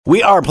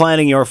We are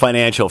planning your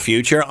financial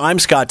future. I'm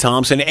Scott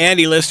Thompson.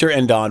 Andy Lister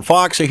and Don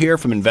Fox are here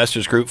from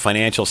Investors Group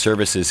Financial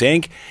Services,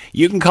 Inc.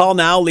 You can call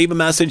now, leave a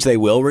message. They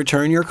will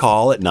return your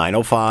call at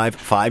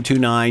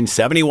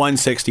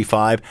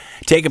 905-529-7165.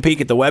 Take a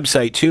peek at the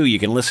website, too. You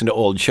can listen to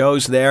old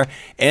shows there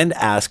and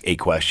ask a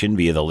question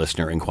via the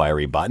listener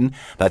inquiry button.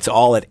 That's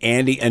all at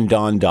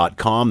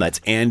andyanddon.com. That's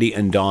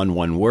andyanddon,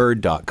 one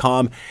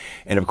word.com.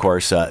 And, of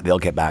course, they'll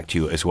get back to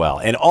you as well.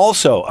 And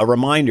also, a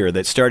reminder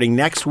that starting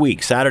next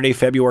week, Saturday,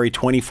 February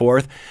 24th,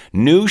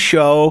 new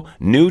show,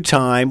 new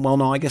time. Well,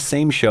 no, I guess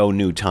same show,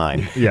 new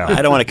time. Yeah.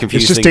 I don't want to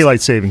confuse things. It's just daylight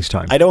savings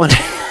time. I don't want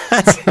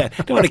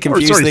to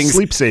confuse things.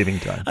 Sleep saving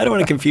time. I don't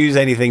want to confuse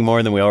anything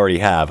more than we already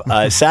have.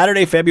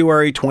 Saturday,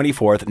 February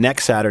 24th,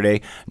 next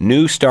Saturday,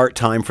 new start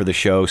time for the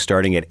show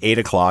starting at 8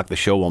 o'clock. The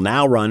show will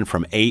now run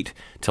from 8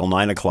 till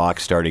 9 o'clock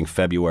starting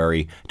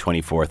February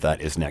 24th. That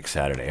is next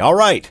Saturday. All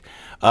right.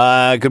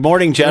 Good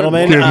morning,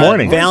 gentlemen. Good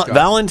morning.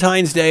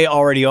 Valentine's Day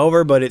already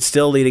over, but it's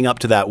still leading up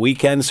to that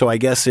weekend, so I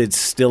guess it's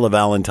still a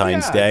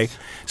Valentine's Day.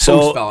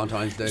 So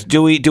Valentine's Day.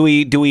 Do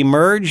we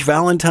merge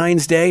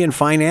Valentine's Day and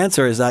finance,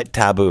 or is that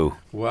taboo?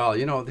 Well,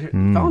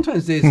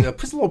 Valentine's Day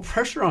puts a little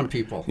pressure on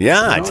people.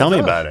 Yeah, tell me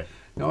about it.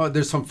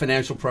 There's some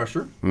financial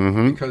pressure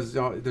because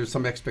there's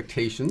some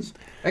expectations.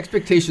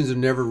 Expectations are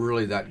never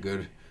really that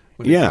good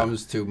when it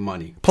comes to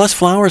money. Plus,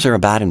 flowers are a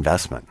bad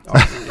investment.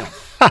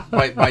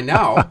 By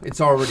now, it's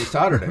already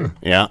Saturday.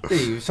 Yeah.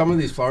 Some of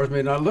these flowers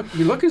may not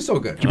be looking so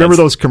good. Do you remember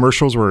those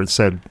commercials where it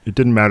said it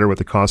didn't matter what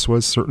the cost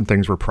was? Certain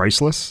things were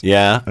priceless?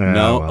 Yeah.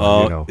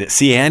 No.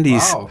 See,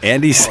 Andy's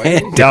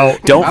saying,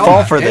 don't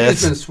fall for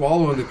Andy's this. Been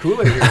swallowing the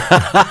Kool-Aid here.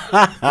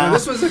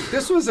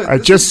 This was a. I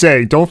just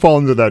say, don't fall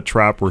into that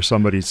trap where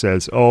somebody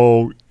says,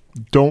 "Oh,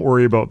 don't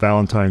worry about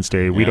Valentine's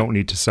Day. We don't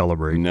need to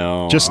celebrate."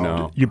 No.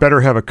 You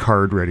better have a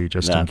card ready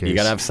just in case. You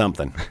got to have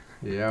something.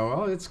 Yeah,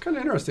 well, it's kind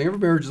of interesting. Every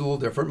marriage is a little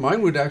different.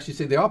 Mine would actually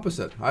say the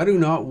opposite. I do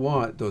not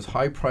want those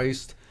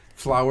high-priced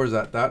flowers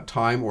at that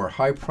time or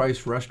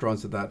high-priced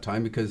restaurants at that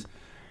time because,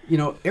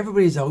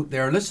 everybody's out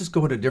there. Let's just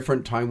go at a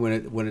different time when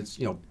it's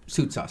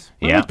suits us.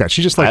 I like that.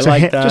 She just likes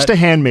just a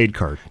handmade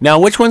card. Now,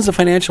 which one's the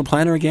financial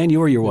planner again?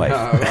 You or your wife?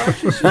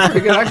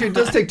 Actually, it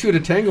does take two to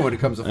tango when it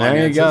comes to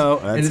finances. There you go.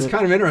 And it's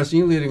kind of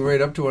interesting, leading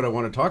right up to what I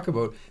want to talk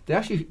about.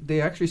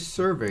 They actually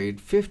surveyed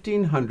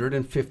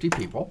 1,550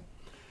 people.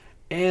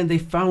 And they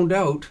found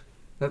out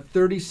that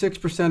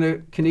 36%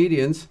 of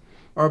Canadians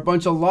are a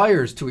bunch of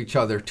liars to each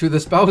other, to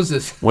the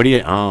spouses.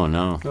 Oh,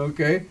 no.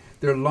 Okay.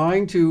 They're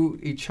lying to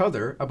each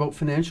other about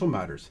financial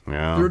matters.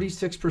 Yeah.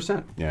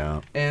 36%. Yeah.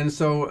 And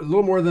so a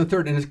little more than a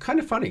third. And it's kind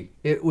of funny.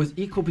 It was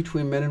equal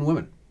between men and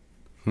women.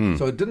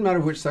 So it didn't matter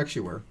which sex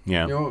you were.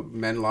 Yeah.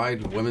 Men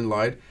lied, women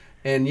lied.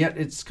 And yet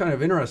it's kind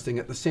of interesting.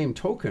 At the same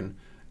token,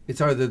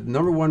 it's either the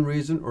number one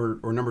reason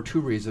or number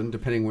two reason,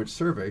 depending which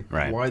survey,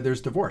 why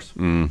there's divorce.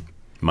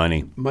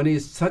 Money. Money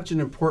is such an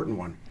important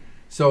one.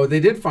 So they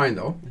did find,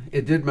 though,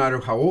 it did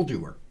matter how old you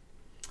were.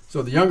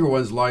 So the younger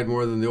ones lied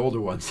more than the older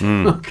ones.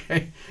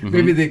 Okay.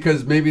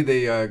 Mm-hmm. Maybe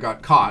they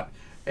got caught,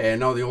 and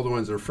now the older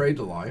ones are afraid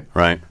to lie.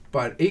 Right.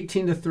 But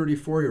 18 to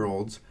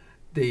 34-year-olds,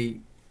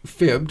 they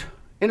fibbed.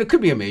 And it could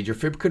be a major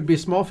fib, could be a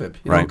small fib.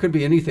 It could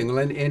be anything.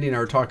 Andy and I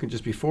were talking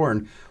just before,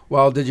 and,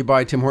 did you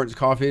buy Tim Hortons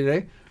coffee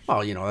today?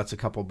 Well, that's a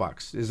couple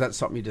bucks. Is that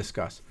something you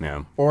discuss?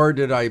 Yeah. Or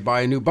did I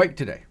buy a new bike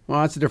today?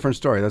 Well, that's a different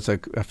story. That's a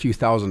few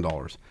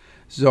 $1,000s.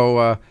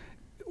 So,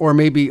 or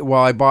maybe,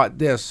 I bought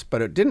this,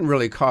 but it didn't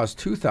really cost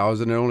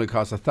 $2,000. It only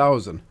cost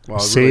 $1,000. Well,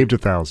 saved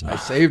 $1,000. I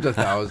saved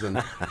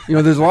 $1,000.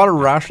 There's a lot of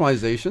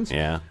rationalizations.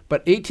 Yeah.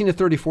 But 18 to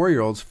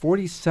 34-year-olds,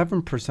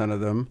 47% of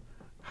them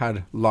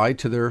had lied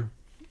to their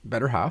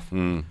better half.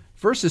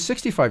 Versus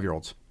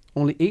 65-year-olds,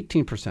 only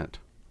 18%.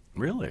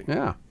 Really?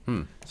 Yeah.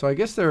 So I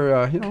guess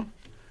they're,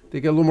 they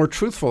get a little more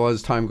truthful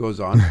as time goes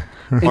on.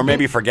 Or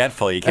maybe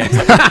forgetful. You can't.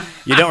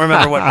 You don't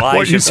remember what lies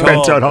what you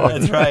spent told. on.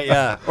 That's right.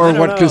 Yeah. Or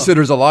what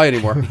considers a lie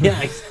anymore. Yeah,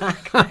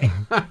 exactly.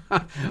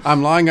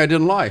 I'm lying. I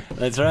didn't lie.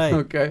 That's right.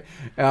 Okay.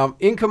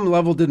 Income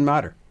level didn't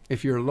matter.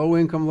 If you're low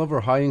income level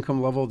or high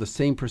income level, the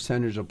same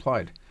percentage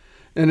applied.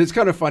 And it's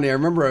kind of funny. I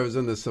remember I was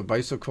in this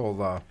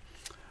bicycle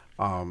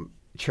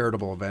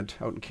charitable event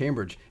out in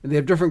Cambridge, and they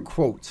have different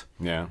quotes.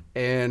 Yeah.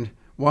 And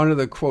one of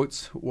the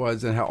quotes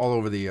was, and all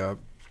over the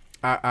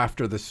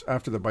after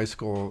the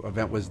bicycle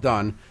event was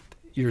done,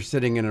 you're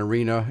sitting in an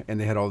arena and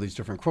they had all these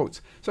different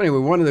quotes. So anyway,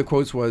 one of the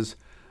quotes was,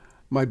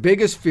 "My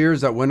biggest fear is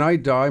that when I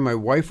die, my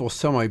wife will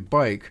sell my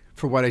bike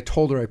for what I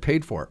told her I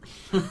paid for it."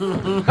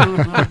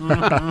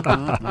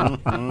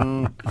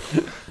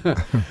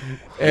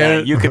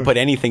 And you could put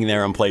anything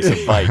there in place of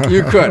bike.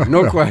 You could,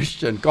 no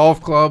question. Golf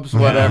clubs,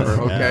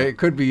 whatever. Okay, it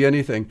could be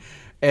anything,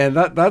 and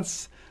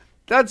that's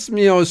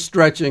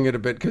stretching it a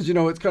bit because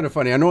it's kind of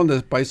funny. I know on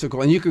the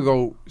bicycle, and you could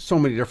go so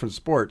many different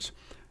sports.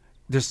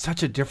 There's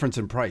such a difference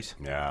in price.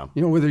 Yeah.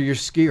 Whether you're a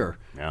skier,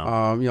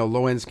 Yeah.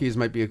 low end skis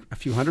might be a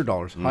few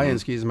 $100s. High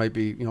end skis might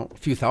be a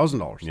few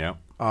 $1,000s. Yeah.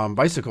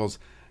 Bicycles,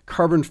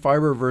 carbon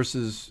fiber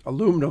versus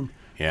aluminum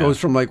Yeah. goes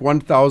from like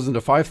 $1,000 to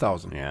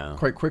 $5,000. Yeah.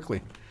 Quite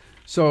quickly.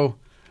 So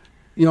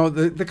You know,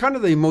 the kind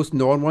of the most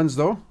known ones,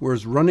 though,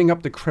 was running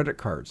up the credit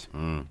cards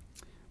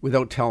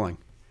without telling.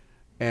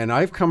 And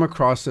I've come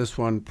across this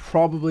one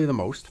probably the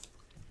most,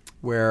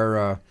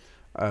 where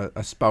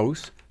a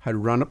spouse had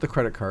run up the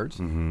credit cards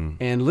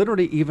and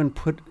literally even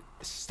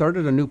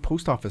started a new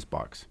post office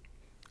box.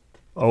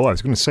 Oh, I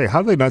was going to say,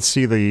 how did they not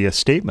see the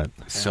statement?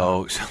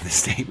 So the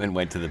statement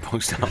went to the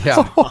post office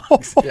Yeah.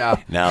 box. Yeah.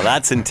 Now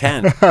that's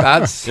intent.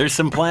 That's There's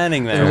some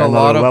planning there. there's a Another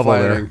lot of level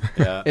planning.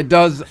 there. Yeah. It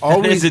does It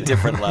always. is a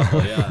different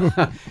level,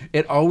 yeah.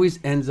 It always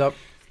ends up.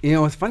 You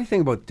know, it's a funny thing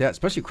about debt,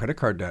 especially credit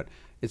card debt.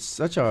 It's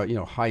such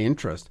a high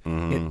interest.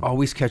 It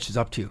always catches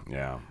up to you.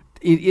 Yeah.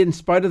 In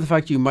spite of the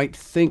fact you might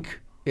think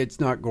it's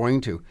not going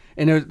to.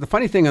 And the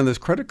funny thing on this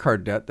credit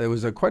card debt, there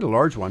was quite a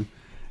large one.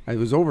 It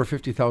was over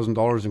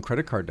 $50,000 in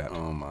credit card debt.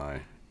 Oh,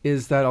 my.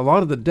 Is that a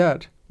lot of the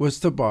debt was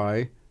to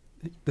buy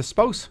the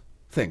spouse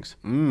things.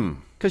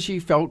 Because she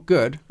felt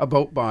good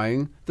about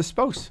buying the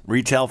spouse.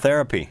 Retail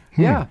therapy.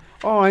 Yeah.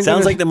 Oh,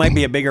 Sounds like there might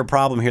be a bigger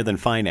problem here than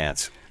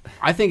finance.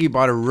 I think he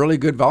bought a really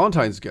good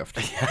Valentine's gift.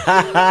 So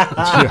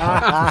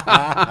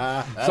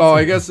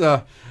I guess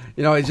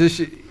it's just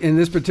in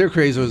this particular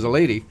case it was a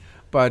lady,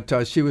 but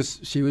she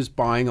was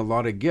buying a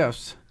lot of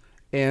gifts,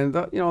 and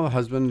the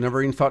husband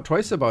never even thought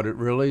twice about it.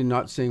 Really,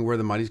 not seeing where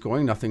the money's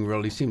going. Nothing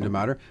really seemed to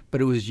matter.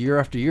 But it was year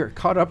after year,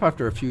 caught up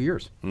after a few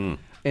years. And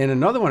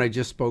another one I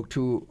just spoke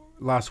to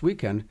last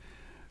weekend.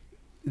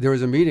 There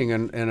was a meeting,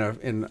 and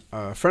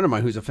a friend of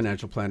mine who's a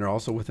financial planner,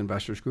 also with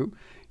Investors Group,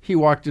 he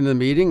walked into the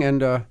meeting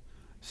and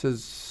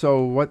says,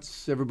 "So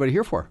what's everybody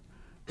here for?"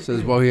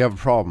 Says, "Well, we have a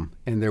problem."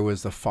 And there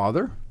was the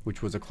father,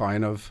 which was a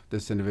client of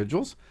this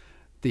individual's,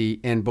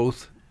 and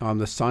both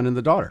the son and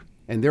the daughter,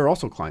 and they're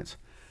also clients.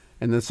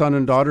 And the son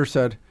and daughter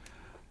said,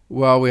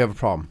 "Well, we have a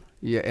problem."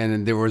 Yeah,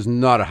 and there was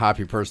not a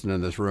happy person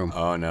in this room.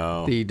 Oh,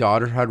 no. The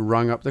daughter had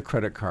rung up the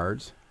credit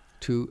cards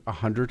to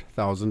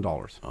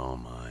 $100,000. Oh,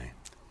 my.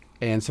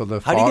 And so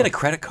How do you get a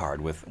credit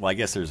card with, well, I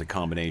guess there's a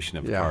combination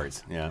of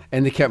cards. Yeah.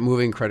 And they kept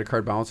moving credit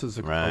card balances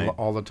Right.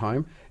 all the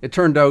time. It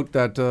turned out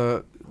that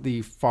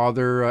the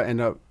father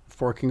ended up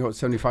forking out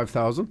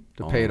 $75,000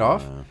 to pay it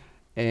off,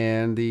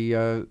 and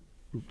the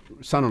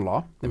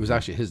son-in-law, it was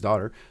actually his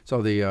daughter,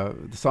 so the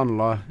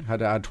son-in-law had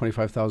to add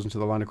 $25,000 to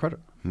the line of credit.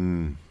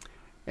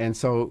 And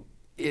so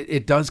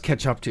it does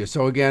catch up to you.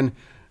 So again,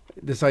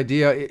 this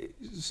idea,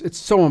 it's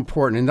so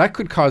important, and that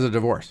could cause a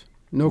divorce.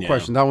 No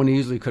question. That one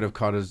easily could have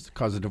caused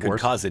a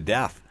divorce. Could cause a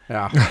death.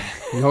 Yeah.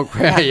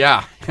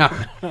 Yeah.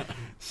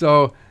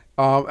 So,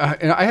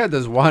 and I had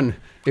this one,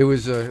 it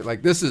was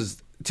like, this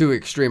is too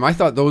extreme. I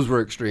thought those were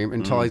extreme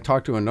until I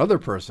talked to another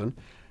person,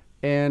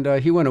 and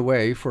he went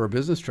away for a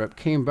business trip,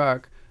 came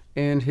back,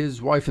 and his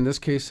wife, in this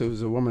case, it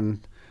was a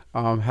woman,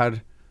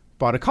 had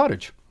bought a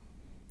cottage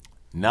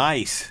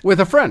Nice. with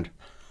a friend.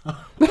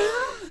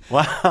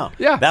 Wow.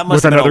 Yeah. That With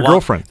must have been another a long-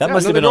 girlfriend. That Yeah,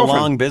 must have been another a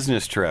girlfriend. long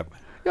business trip.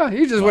 Yeah,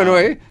 he just went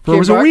away. It came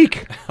was a back.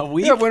 week. A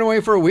week? Yeah, went away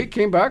for a week,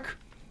 came back,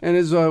 and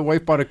his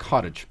wife bought a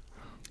cottage.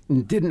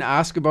 And didn't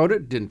ask about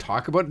it, didn't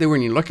talk about it. They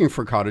weren't even looking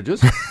for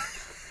cottages.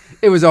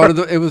 It was out of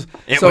the. It was.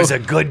 It so, was a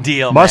good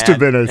deal, Must man. have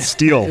been a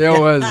steal. It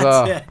was.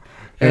 it.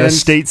 An and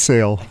estate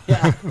sale.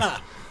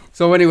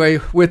 so anyway,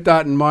 with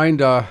that in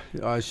mind,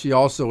 she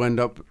also ended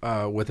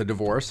up with a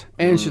divorce,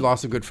 and she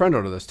lost a good friend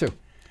out of this too,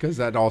 because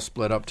that all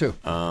split up too.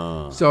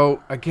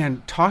 So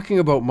again, talking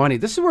about money,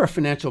 this is where a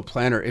financial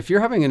planner, if you're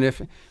having an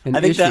issue,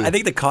 I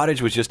think the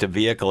cottage was just a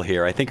vehicle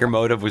here. I think her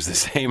motive was the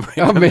same right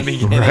Oh, from the maybe.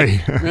 beginning.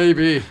 Right.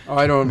 maybe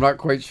I'm not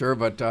quite sure,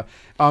 but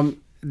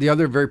the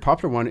other very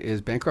popular one is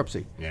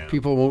bankruptcy. Yeah.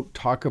 People won't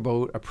talk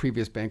about a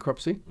previous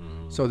bankruptcy,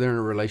 so they're in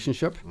a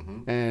relationship,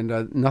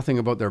 and nothing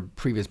about their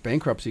previous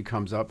bankruptcy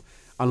comes up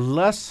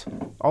unless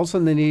all of a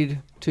sudden they need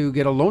to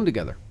get a loan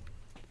together,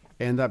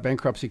 and that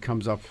bankruptcy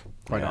comes up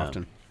quite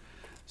often.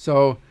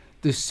 So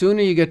the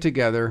sooner you get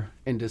together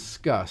and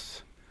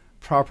discuss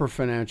proper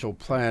financial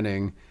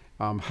planning,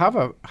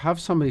 have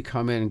somebody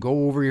come in and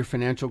go over your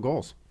financial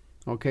goals.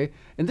 Okay,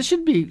 and this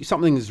should be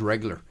something that's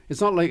regular. It's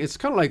not like, it's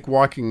kind of like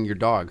walking your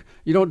dog.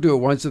 You don't do it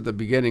once at the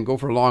beginning, go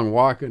for a long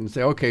walk and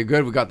say, okay,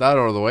 good, we got that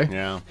out of the way.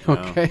 Yeah.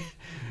 Okay.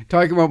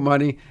 Talking about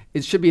money,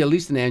 it should be at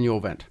least an annual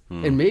event.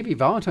 And maybe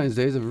Valentine's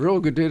Day is a real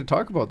good day to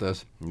talk about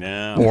this.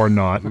 Yeah. Or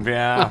not.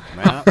 Yeah.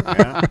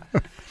 Yeah.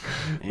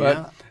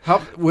 But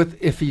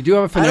if you do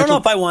have a I financial, don't know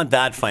if I want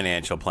that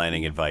financial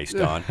planning advice,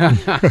 Don.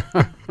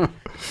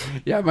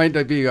 yeah, it might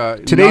be.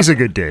 Today's a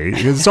good day.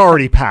 It's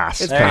already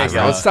passed. It's There you past.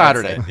 go. It's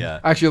Saturday. That's it, yeah.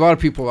 Actually, a lot of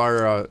people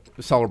are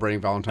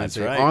celebrating Valentine's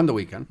That's Day right. on the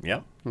weekend.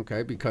 Yep.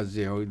 Okay, because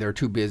they're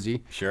too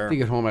busy. Sure. They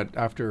get home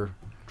after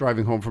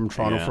driving home from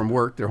Toronto Yeah. from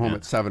work. They're home Yeah.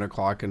 at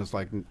 7:00, and it's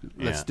like,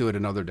 let's Yeah. do it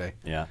another day.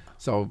 Yeah.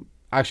 So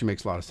actually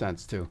makes a lot of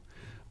sense too.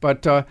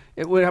 But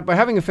by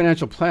having a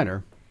financial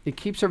planner, it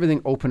keeps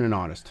everything open and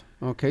honest.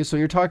 Okay, so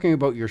you're talking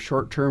about your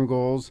short-term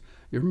goals,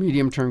 your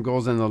medium-term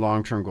goals, and the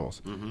long-term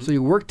goals. So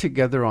you work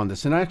together on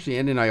this. And actually,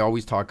 Andy and I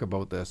always talk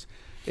about this.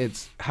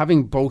 It's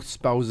having both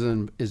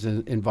spouses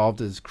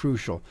involved is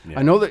crucial. Yeah.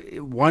 I know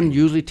that one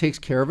usually takes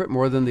care of it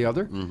more than the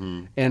other,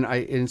 and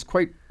it's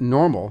quite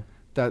normal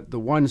that the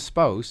one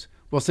spouse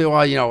We'll say,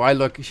 well,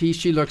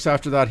 she looks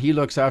after that, he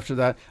looks after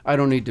that. I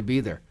don't need to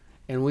be there.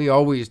 And we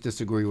always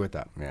disagree with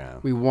that. Yeah.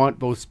 We want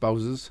both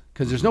spouses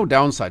because there's no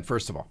downside,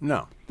 first of all.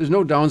 No. There's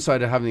no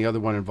downside to having the other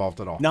one involved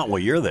at all. Not while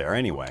you're there,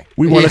 anyway.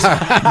 We want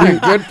to.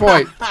 Good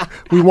point.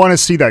 We want to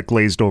see that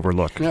glazed over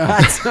look.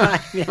 That's right.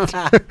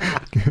 Yeah.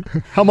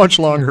 How much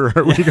longer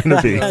are we going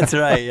to be? That's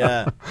right.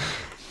 Yeah.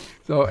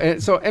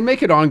 So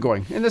make it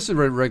ongoing. And this is a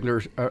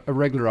regular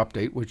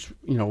update, which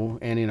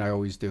Annie and I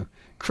always do.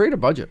 Create a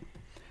budget.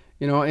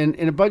 And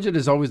a budget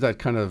is always that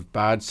kind of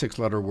bad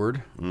 6-letter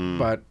word,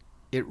 but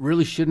it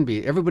really shouldn't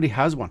be. Everybody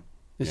has one.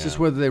 It's just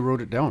whether they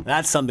wrote it down.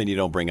 That's something you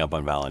don't bring up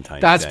on Valentine's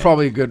Day. That's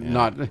probably good.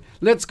 Not.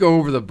 Let's go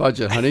over the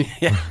budget, honey.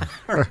 Yeah.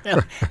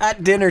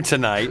 At dinner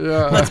tonight,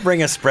 let's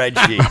bring a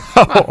spreadsheet.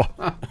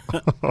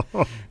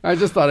 I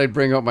just thought I'd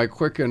bring out my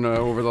Quicken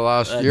over the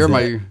last year,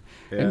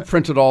 and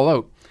print it all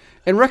out,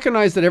 and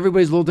recognize that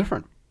everybody's a little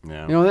different.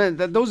 Yeah.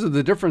 Those are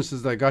the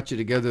differences that got you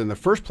together in the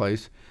first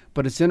place.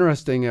 But it's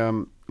interesting,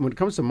 when it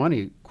comes to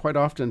money, quite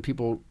often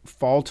people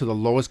fall to the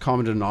lowest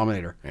common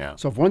denominator. Yeah.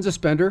 So if one's a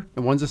spender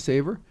and one's a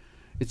saver,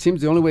 it seems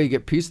the only way you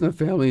get peace in the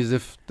family is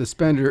if the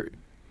spender,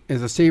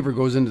 as a saver,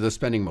 goes into the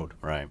spending mode.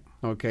 Right.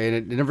 Okay,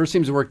 and it never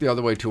seems to work the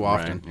other way too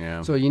often. Right,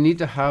 yeah. So you need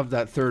to have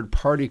that third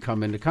party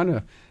come in to kind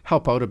of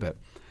help out a bit.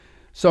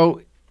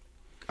 So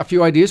a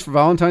few ideas for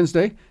Valentine's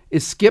Day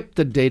is skip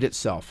the date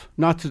itself,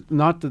 not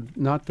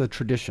the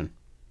tradition.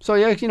 So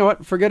you know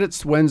what? Forget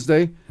it's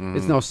Wednesday.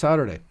 It's now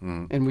Saturday,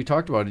 and we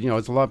talked about it.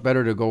 It's a lot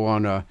better to go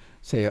on,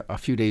 say, a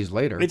few days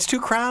later. It's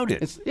too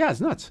crowded. It's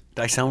nuts.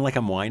 Do I sound like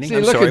I'm whining? See,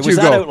 I'm look sorry. at Was you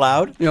that go. out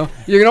loud? You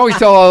can always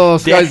tell all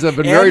those guys that have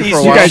been married for a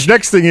Andy's- while. You guys,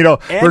 next thing you know,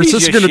 Andy's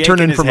this is just going to turn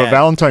shaking in his from a head.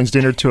 Valentine's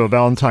dinner to a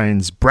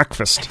Valentine's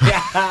breakfast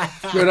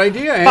Good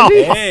idea,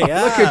 Andy. Hey,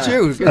 yeah. Look at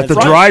you. at the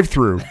It's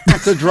drive-through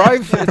It's a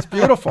drive. It's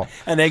beautiful.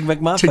 An Egg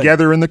McMuffin.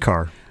 together in the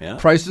car. Yeah.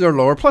 Prices are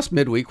lower. Plus,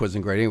 midweek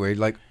wasn't great anyway.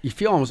 Like you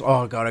feel almost,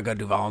 oh God, I got to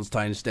do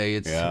Valentine's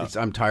Day.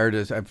 I'm tired.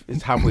 It's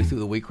halfway through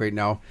the week right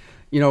now.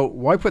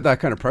 Why put that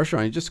kind of pressure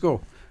on you? Just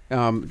go,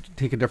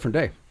 take a different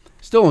day.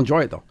 Still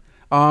enjoy it though.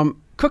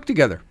 Cook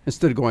together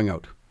instead of going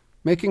out.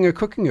 Making a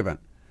cooking event.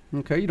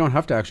 Okay, you don't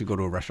have to actually go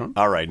to a restaurant.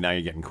 All right, now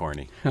you're getting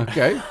corny.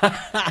 Okay,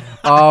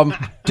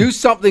 do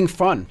something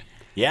fun.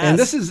 Yes. And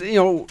this is,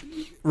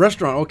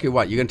 restaurant. Okay,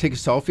 what? You're going to take a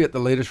selfie at the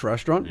latest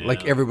restaurant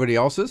like everybody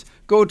else's?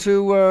 Go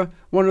to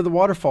one of the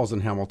waterfalls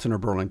in Hamilton or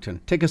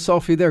Burlington. Take a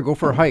selfie there. Go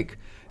for a hike.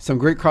 Some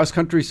great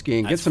cross-country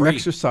skiing. That's Get some free.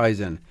 exercise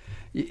in.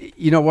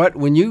 You know what?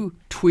 When you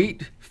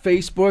tweet,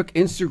 Facebook,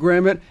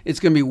 Instagram it, it's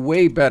going to be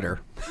way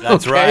better.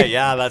 That's Okay? right.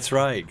 Yeah, that's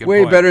right. Good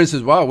Way point. better. And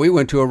says, wow, we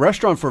went to a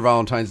restaurant for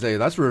Valentine's Day.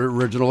 That's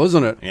original,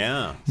 isn't it?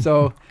 Yeah.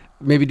 So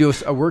maybe do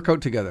a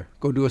workout together.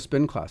 Go do a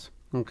spin class.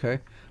 Okay.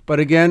 But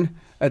again,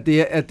 at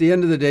the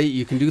end of the day,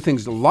 you can do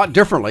things a lot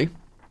differently,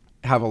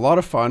 have a lot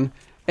of fun,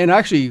 and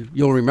actually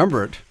you'll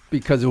remember it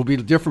because it will be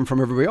different from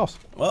everybody else.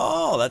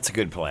 Oh, that's a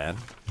good plan.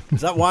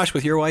 Does that wash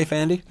with your wife,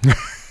 Andy?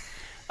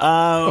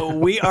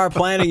 We are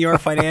planning your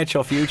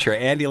financial future.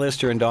 Andy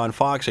Lister and Don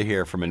Fox are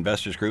here from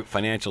Investors Group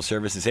Financial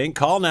Services, Inc.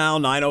 Call now,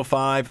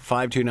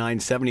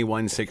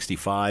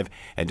 905-529-7165.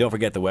 And don't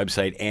forget the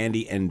website,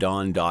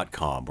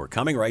 andyanddon.com. We're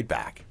coming right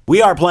back. We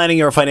are planning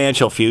your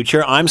financial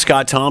future. I'm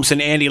Scott Thompson.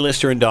 Andy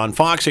Lister and Don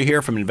Fox are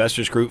here from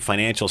Investors Group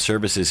Financial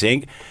Services,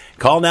 Inc.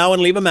 Call now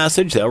and leave a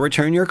message. They'll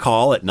return your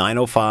call at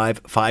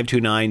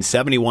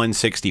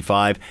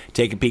 905-529-7165.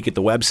 Take a peek at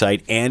the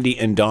website,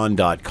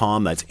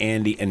 andyanddon.com. That's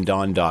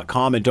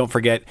andyanddon.com. And don't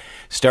forget,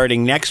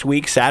 starting next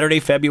week, Saturday,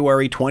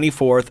 February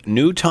 24th,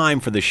 new time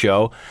for the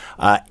show,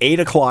 8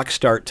 o'clock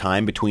start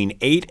time, between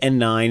 8 and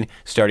 9,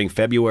 starting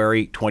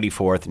February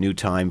 24th, new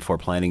time for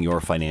planning your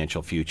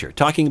financial future.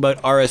 Talking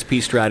about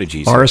RSP strategies.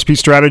 RSP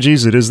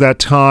strategies, it is that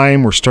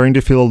time. We're starting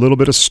to feel a little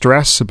bit of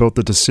stress about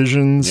the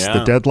decisions, Yeah.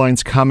 the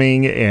deadline's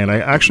coming. And I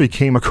actually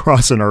came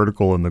across an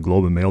article in the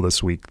Globe and Mail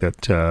this week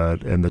that,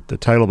 and the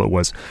title of it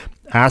was,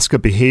 Ask a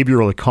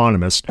Behavioral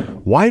Economist,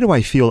 Why Do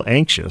I Feel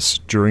Anxious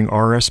During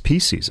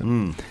RSP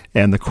Season?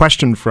 And the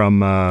question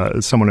from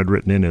someone had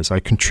written in is, I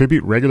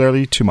contribute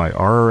regularly to my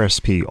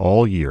RRSP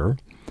all year.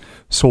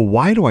 So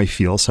why do I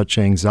feel such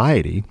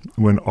anxiety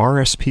when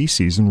RSP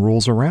season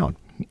rolls around?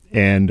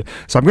 And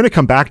so I'm going to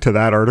come back to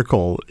that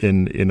article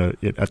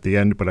at the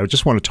end, but I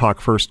just want to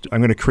talk first. I'm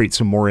going to create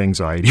some more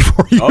anxiety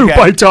for you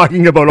by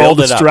talking about all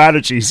the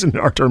strategies in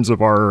our terms of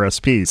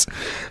RRSPs.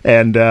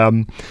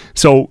 And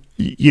so,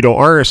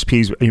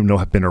 RRSPs,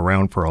 have been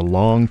around for a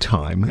long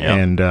time. Yeah.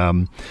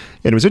 And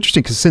it was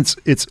interesting because since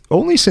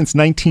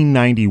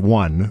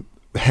 1991,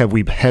 have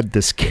we had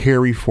this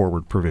carry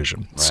forward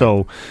provision. Right.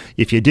 So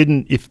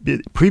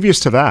previous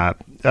to that,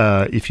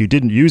 if you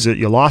didn't use it,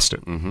 you lost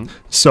it. Mm-hmm.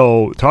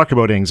 So talk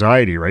about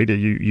anxiety, right?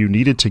 You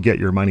needed to get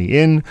your money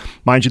in.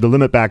 Mind you, the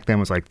limit back then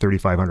was like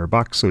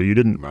 $3,500. So you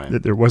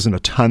didn't, there wasn't a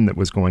ton that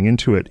was going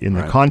into it in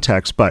the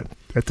context, but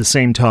at the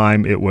same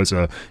time, it was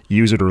a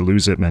use it or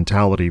lose it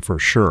mentality for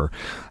sure.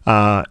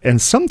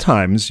 And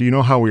sometimes, you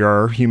know how we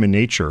are, human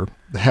nature,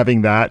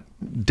 having that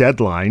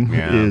deadline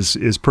Yeah.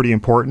 is pretty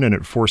important, and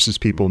it forces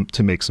people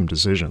to make some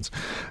decisions.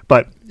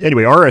 But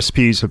anyway,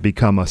 RSPs have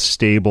become a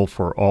staple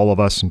for all of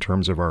us in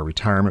terms of our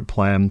retirement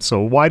plan.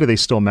 So why do they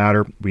still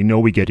matter? We know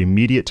we get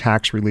immediate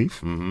tax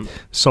relief.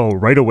 So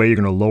right away, you're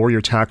going to lower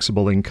your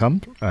taxable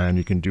income, and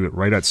you can do it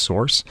right at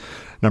source.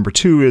 Number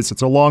two is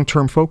it's a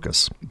long-term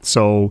focus.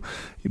 So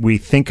we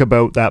think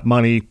about that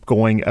money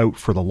going out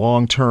for the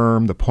long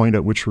term, the point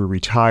at which we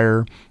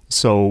retire.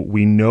 So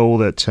we know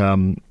that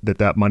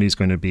that money is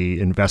going to be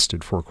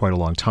invested for quite a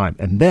long time.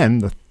 And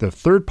then the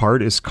third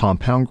part is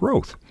compound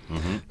growth.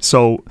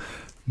 So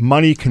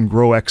money can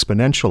grow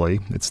exponentially.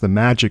 It's the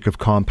magic of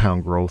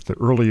compound growth. The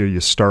earlier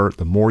you start,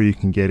 the more you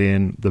can get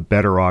in, the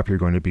better off you're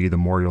going to be, the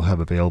more you'll have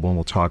available, and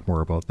we'll talk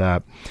more about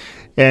that.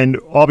 And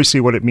obviously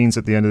what it means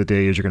at the end of the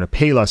day is you're going to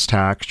pay less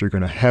tax, you're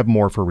going to have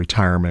more for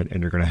retirement,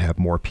 and you're going to have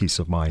more peace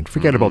of mind.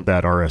 Forget about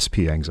that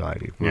RSP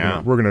anxiety.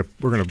 We're going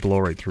to blow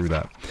right through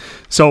that.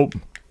 So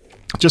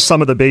just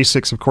some of the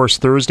basics. Of course,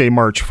 Thursday,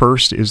 March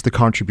 1st is the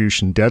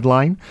contribution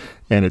deadline,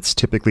 and it's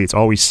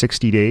always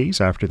 60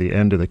 days after the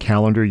end of the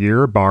calendar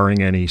year,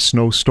 barring any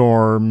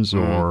snowstorms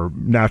or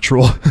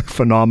natural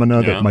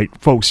phenomena that might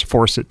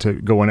force it to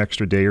go an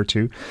extra day or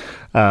two.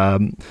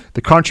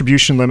 The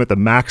contribution limit, the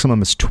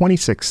maximum is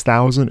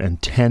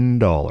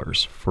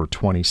 $26,010 for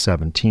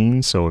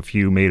 2017. So if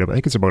you made, I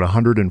think it's about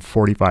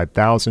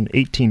 $145,000,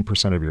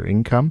 18% of your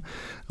income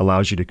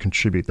allows you to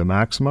contribute the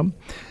maximum.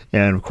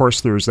 And of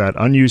course, there's that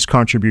unused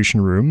contribution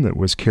room that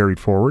was carried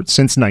forward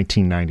since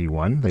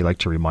 1991. They like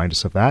to remind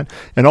us of that.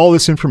 And all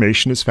this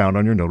information is found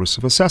on your notice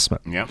of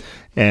assessment. Yep.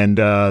 And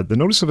the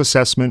notice of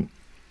assessment,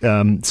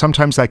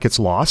 sometimes that gets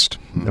lost,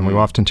 and we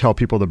often tell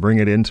people to bring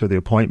it into the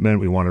appointment.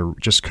 We want to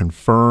just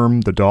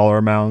confirm the dollar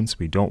amounts.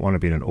 We don't want to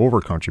be in an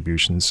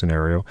over-contribution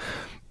scenario.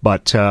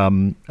 But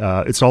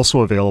it's also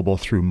available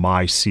through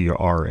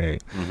MyCRA.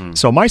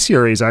 So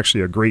MyCRA is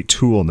actually a great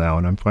tool now,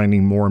 and I'm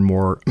finding more and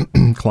more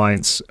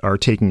clients are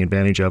taking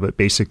advantage of it.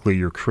 Basically,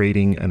 you're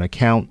creating an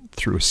account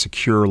through a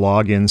secure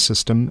login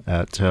system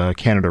at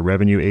Canada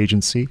Revenue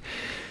Agency.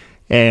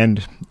 And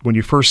when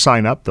you first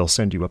sign up, they'll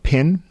send you a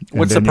PIN.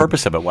 What's the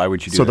purpose of it? Why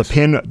would you do so this? So the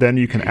PIN, then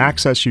you can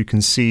access, you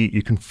can see,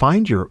 you can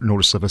find your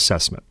notice of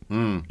assessment.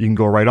 You can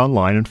go right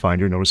online and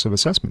find your notice of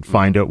assessment.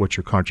 Find out what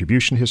your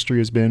contribution history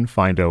has been.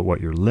 Find out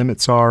what your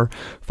limits are.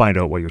 Find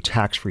out what your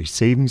tax-free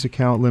savings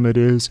account limit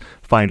is.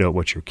 Find out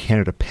what your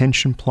Canada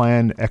pension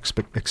plan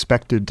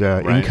expected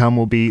income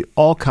will be.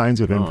 All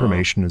kinds of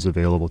information is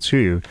available to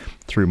you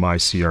through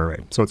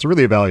MyCRA. So it's a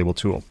really valuable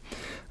tool. I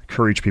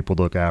encourage people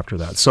to look after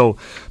that. So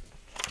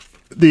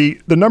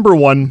the number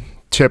one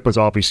tip is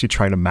obviously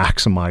trying to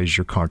maximize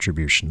your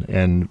contribution.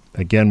 And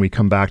again, we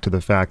come back to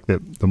the fact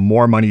that the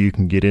more money you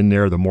can get in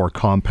there, the more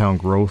compound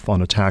growth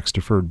on a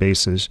tax-deferred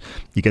basis.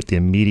 You get the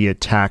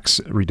immediate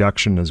tax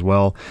reduction as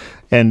well.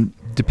 And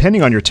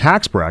depending on your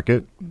tax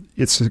bracket,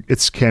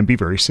 it can be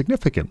very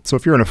significant. So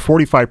if you're in a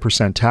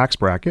 45% tax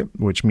bracket,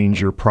 which means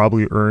you're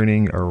probably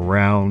earning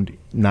around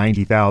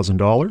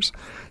 $90,000,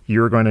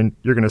 you're going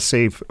to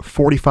save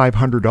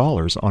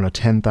 $4,500 on a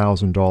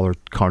 $10,000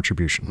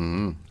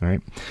 contribution,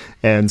 right?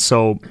 And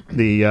so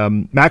the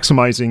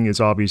maximizing is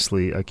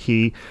obviously a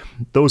key.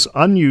 Those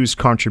unused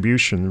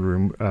contribution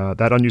room,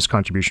 that unused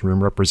contribution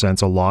room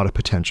represents a lot of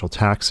potential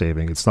tax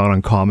saving. It's not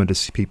uncommon to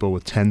see people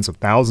with tens of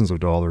thousands of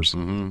dollars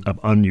of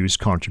unused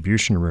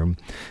contribution room.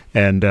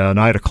 And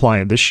I had a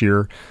client this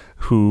year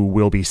who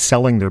will be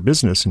selling their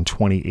business in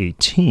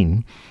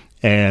 2018.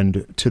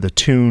 And to the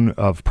tune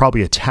of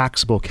probably a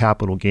taxable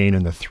capital gain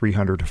in the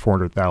 $300,000 to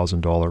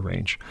 $400,000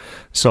 range.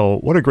 So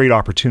what a great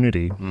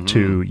opportunity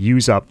to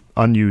use up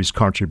unused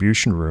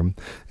contribution room.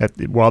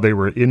 While they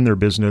were in their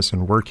business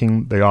and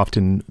working, they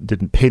often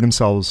didn't pay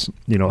themselves,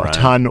 a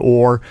ton,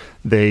 or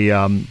they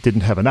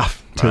didn't have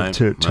enough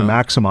to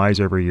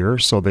maximize every year.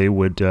 So they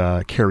would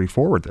carry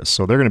forward this.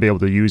 So they're going to be able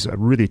to use a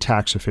really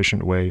tax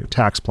efficient way,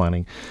 tax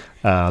planning.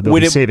 They'll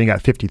be saving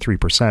at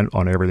 53%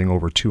 on everything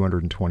over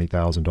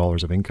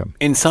 $220,000 of income.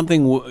 In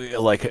something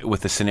like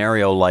with a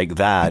scenario like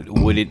that,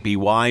 would it be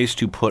wise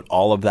to put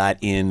all of that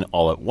in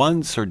all at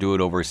once, or do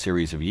it over a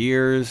series of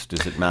years?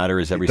 Does it matter?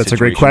 Is every That's a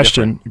great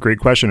question. Different? Great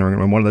question.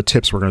 And one of the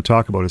tips we're going to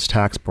talk about is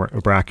tax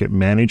bracket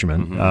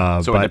management.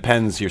 So it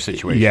depends your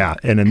situation. Yeah,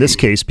 and in this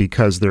case,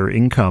 because their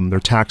income, their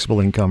taxable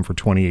income for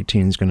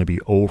 2018 is going to be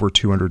over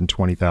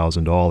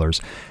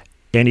 $220,000.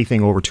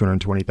 Anything over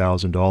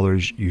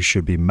 $220,000, you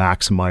should be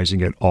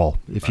maximizing it all.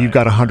 If you've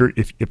got 100,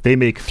 if they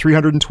make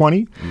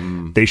 320,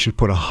 they should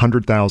put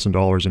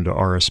 $100,000 into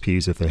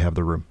RSPs if they have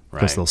the room,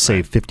 because they'll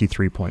save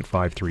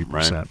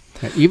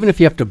 53.53%. Even if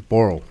you have to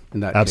borrow in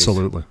that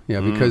Absolutely. case.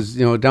 Yeah, because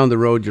down the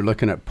road you're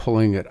looking at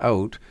pulling it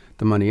out,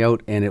 the money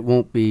out, and it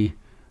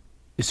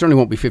certainly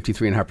won't be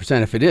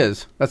 53.5%. If it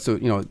is, that's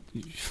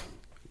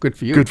good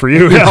for you. Good for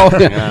you.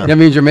 That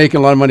means you're making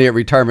a lot of money at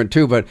retirement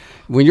too. But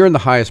when you're in the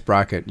highest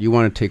bracket, you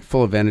want to take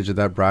full advantage of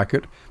that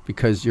bracket.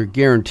 because you're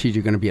guaranteed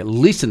you're going to be at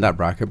least in that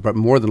bracket, but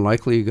more than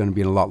likely you're going to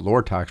be in a lot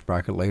lower tax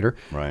bracket later.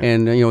 Right.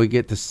 And you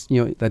get this,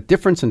 that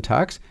difference in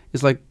tax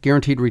is like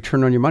guaranteed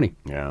return on your money.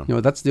 Yeah.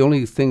 That's the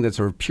only thing that's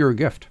a pure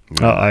gift.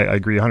 I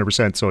agree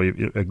 100%. So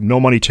no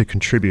money to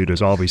contribute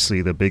is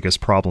obviously the biggest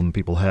problem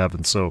people have.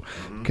 And so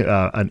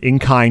an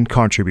in-kind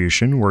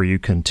contribution where you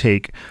can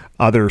take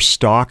other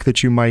stock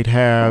that you might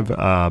have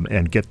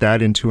and get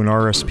that into an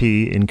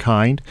RSP in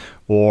kind,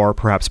 or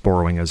perhaps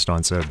borrowing, as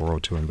Don said, borrow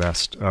to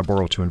invest in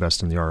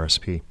the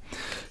RSP.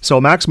 So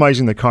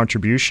maximizing the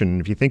contribution,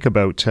 if you think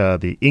about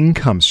the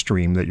income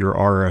stream that your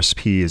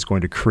RSP is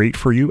going to create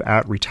for you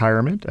at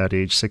retirement at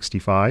age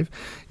 65,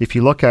 if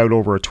you look out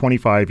over a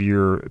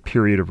 25-year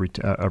period of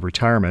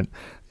retirement,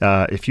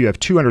 if you have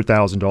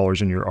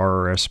 $200,000 in your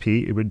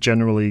RRSP, it would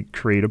generally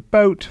create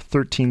about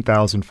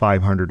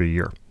 $13,500 a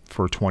year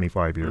for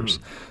 25 years.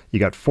 You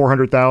got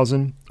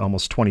 400,000,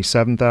 almost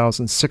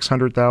 27,000,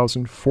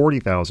 600,000,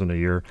 40,000 a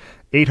year,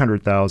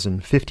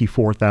 800,000,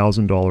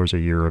 $54,000 a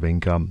year of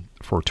income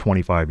for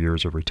 25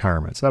 years of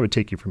retirement. So that would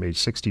take you from age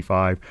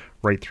 65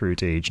 right through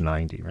to age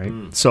 90,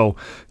 right? So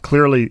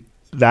clearly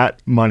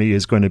that money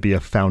is going to be a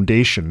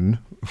foundation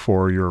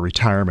for your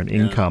retirement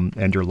income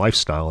and your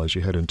lifestyle as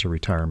you head into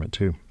retirement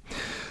too.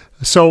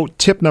 So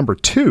tip number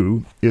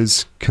 2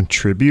 is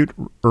contribute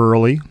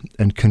early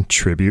and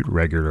contribute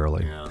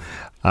regularly.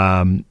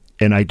 And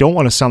I don't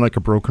want to sound like a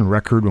broken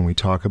record when we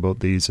talk about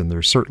these. And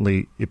there's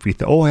certainly, if we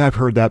I've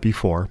heard that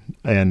before.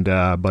 And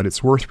but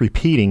it's worth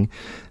repeating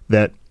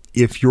that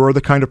if you're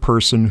the kind of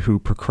person who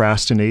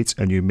procrastinates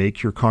and you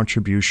make your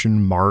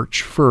contribution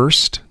March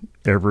 1st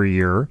every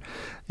year,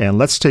 and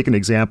let's take an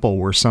example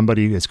where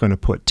somebody is going to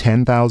put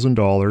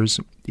 $10,000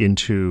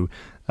 into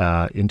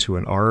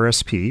an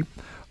RRSP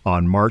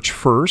on March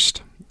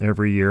 1st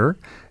every year,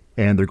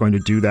 and they're going to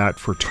do that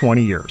for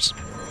 20 years.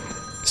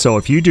 So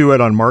if you do it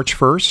on March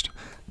 1st,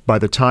 by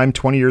the time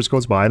 20 years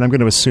goes by, and I'm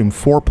going to assume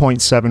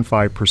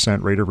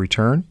 4.75% rate of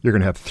return, you're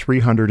going to have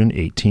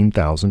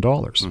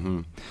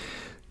 $318,000.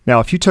 Now,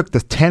 if you took the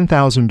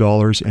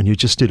 $10,000 and you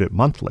just did it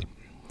monthly,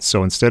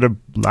 so instead of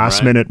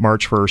last minute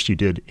March 1st, you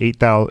did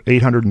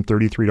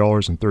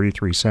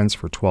 $833.33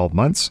 for 12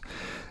 months,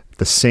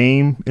 the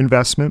same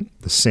investment,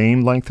 the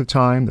same length of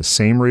time, the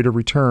same rate of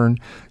return,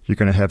 you're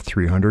going to have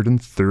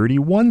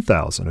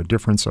 $331,000, a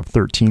difference of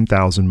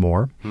 $13,000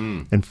 more.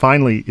 And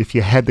finally, if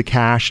you had the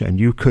cash and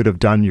you could have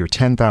done your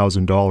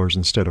 $10,000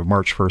 instead of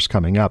March 1st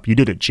coming up, you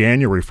did it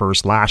January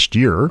 1st last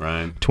year,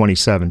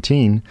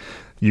 2017,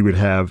 you would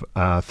have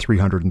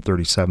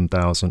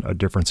 $337,000, a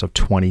difference of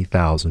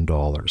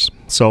 $20,000.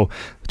 So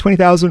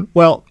 $20,000,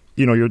 well,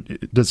 you're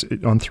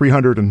on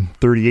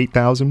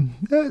 338,000.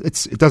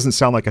 It doesn't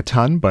sound like a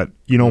ton, but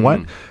you know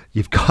what?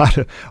 You've got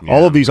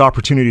all of these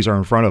opportunities are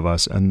in front of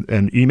us,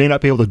 and you may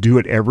not be able to do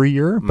it every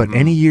year, but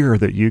any year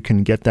that you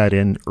can get that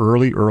in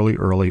early,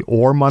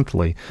 or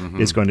monthly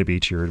is going to be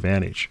to your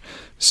advantage.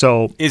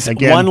 So is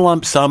again, one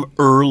lump sum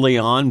early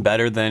on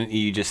better than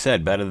you just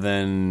said? Better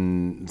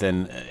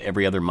than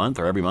every other month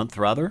or every month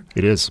rather?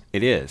 It is.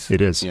 It is.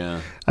 It is.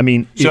 Yeah. I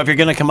mean, so if you're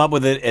going to come up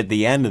with it at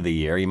the end of the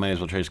year, you might as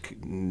well try to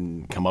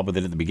come up with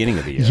it at the beginning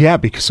of the year. Yeah,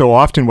 because so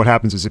often what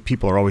happens is that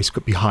people are always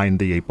behind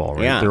the 8 ball,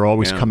 right? Yeah, They're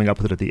always coming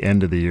up with it at the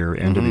end of the year.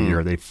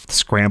 They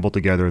scramble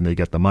together and they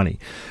get the money,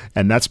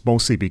 and that's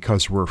mostly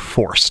because we're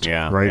forced,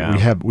 right?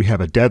 Yeah. We have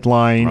a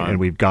deadline and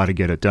we've got to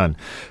get it done.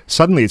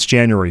 Suddenly it's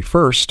January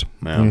 1st,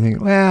 and you think,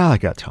 well, I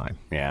got time.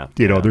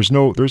 There's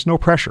no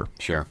pressure.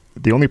 Sure.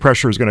 The only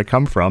pressure is going to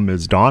come from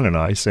is Don and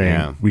I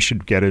saying we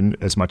should get in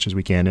as much as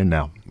we can in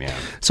now.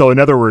 So in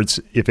other words,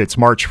 if it's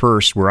March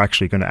 1st, we're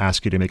actually going to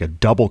ask you to make a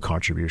double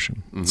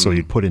contribution. So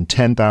you'd put in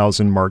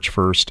 $10,000 March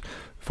 1st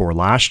for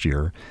last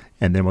year,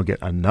 and then we'll get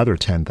another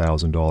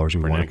 $10,000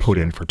 we want to put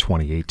in for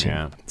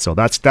 2018. So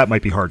that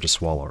might be hard to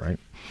swallow, right?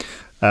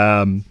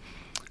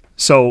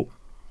 So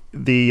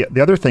the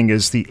other thing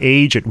is the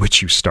age at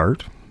which you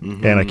start.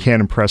 And I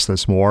can't impress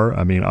this more.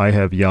 I mean, I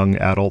have young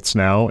adults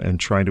now, and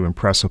trying to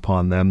impress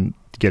upon them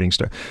getting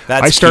started.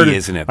 That's key,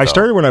 isn't it? I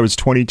started when I was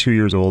 22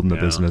 years old in the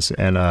business,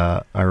 and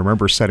I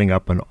remember setting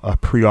up a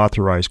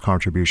pre-authorized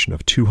contribution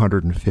of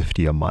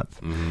 $250 a month.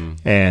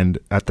 And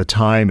at the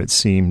time, it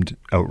seemed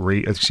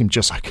outrageous. It seemed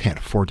just I can't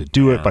afford to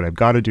do it, but I've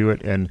got to do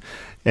it. And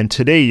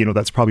today,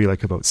 that's probably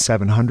like about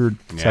 $700,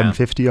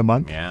 $750 a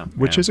month,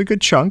 which is a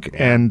good chunk.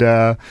 And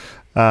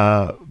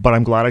but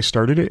I'm glad I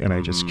started it, and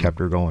I just kept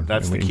her going.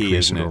 That's and the key,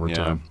 isn't it? Over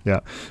time.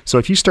 So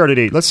if you start at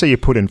let's say you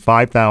put in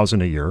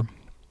 $5,000 a year,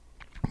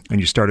 and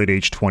you start at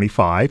age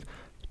 25,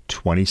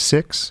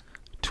 26,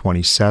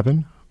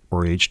 27,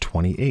 or age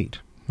 28,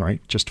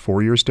 right? Just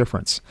 4 years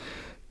difference.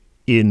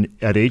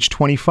 At age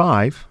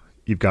 25,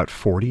 you've got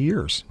 40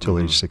 years till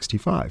age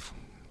 65.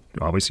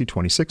 Obviously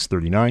 26,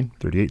 39,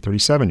 38,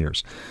 37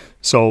 years.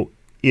 So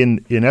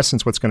in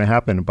essence, what's going to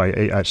happen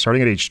by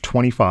starting at age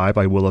 25,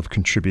 I will have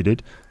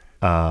contributed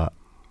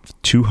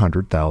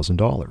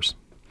 $200,000.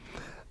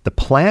 The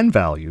plan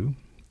value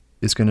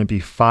is going to be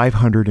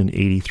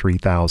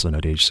 $583,000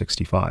 at age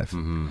 65.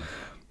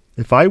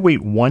 If I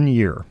wait 1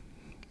 year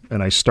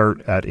and I start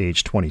at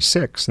age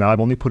 26, now I've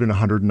only put in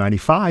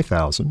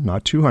 195,000,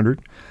 not 200,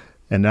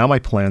 and now my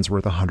plan's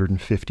worth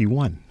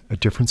 151, a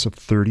difference of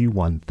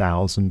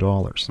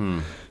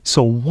 $31,000.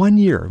 So 1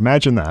 year,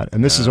 imagine that,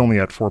 and this is only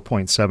at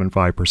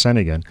 4.75%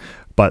 again,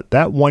 but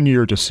that 1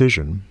 year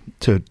decision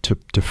to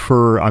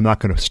defer, I'm not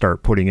going to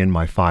start putting in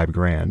my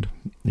 $5,000,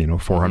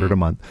 $400 a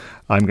month.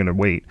 I'm going to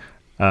wait.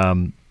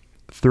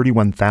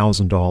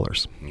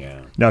 $31,000.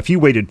 Yeah. Now, if you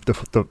waited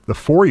the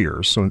 4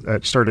 years, so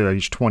it started at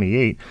age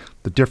 28,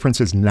 the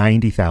difference is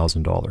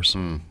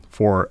 $90,000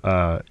 for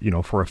a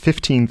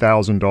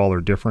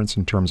 $15,000 difference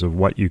in terms of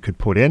what you could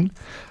put in,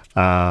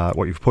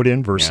 what you've put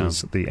in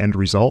versus the end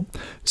result.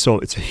 So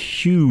it's a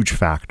huge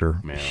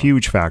factor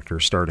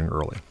starting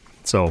early.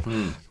 So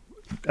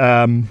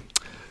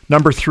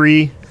number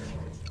 3,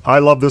 I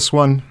love this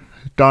one.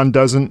 Don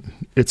doesn't.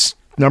 It's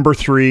number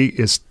 3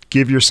 is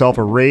give yourself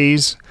a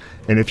raise.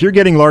 And if you're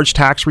getting large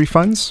tax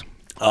refunds,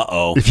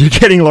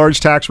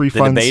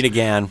 the debate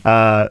again,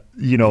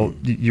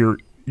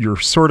 you're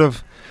sort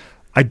of,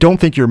 I don't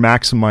think you're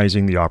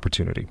maximizing the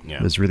opportunity.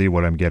 Is really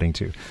what I'm getting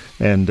to.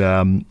 And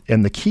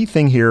the key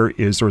thing here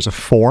is there's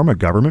a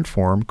government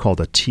form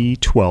called a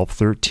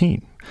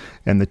T1213.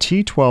 And the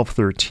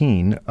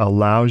T1213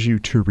 allows your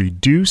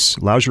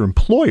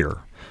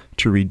employer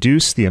to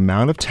reduce the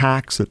amount of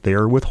tax that they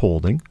are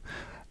withholding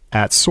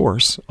at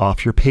source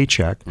off your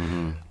paycheck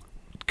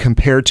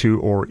compared to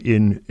or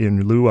in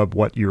lieu of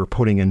what you're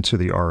putting into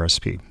the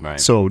RSP. Right.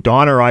 So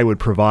Don or I would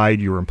provide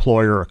your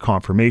employer a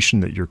confirmation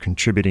that you're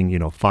contributing,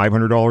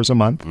 $500 a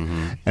month,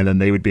 and then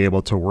they would be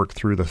able to work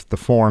through the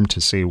form to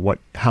say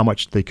how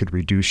much they could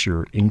reduce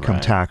your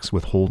income tax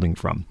withholding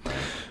from.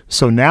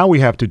 So now we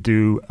have to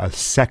do a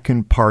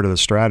second part of the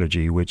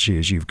strategy, which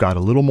is you've got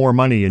a little more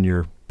money in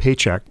your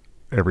paycheck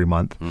every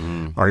month.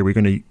 Are we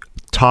going to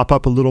top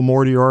up a little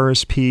more to your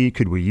RSP?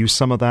 Could we use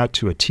some of that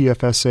to a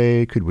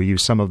TFSA? Could we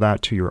use some of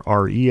that to your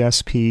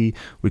RESP?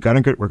 We're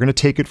going to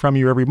take it from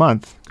you every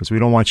month because we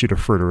don't want you to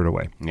fritter it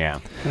away. Yeah.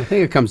 I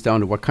think it comes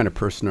down to what kind of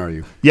person are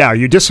you? Yeah, are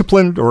you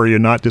disciplined or are you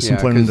not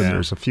disciplined? And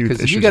there's a few issues around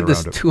it. Because if you get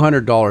this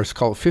 $200,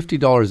 call it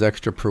 $50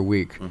 extra per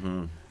week,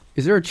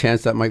 is there a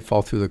chance that might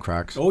fall through the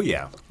cracks? Oh,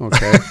 yeah.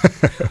 Okay.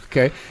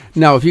 Okay.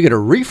 Now, if you get a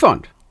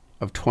refund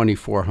of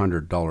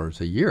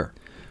 $2,400 a year,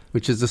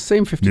 which is the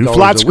same $50 new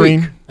flat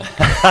screen.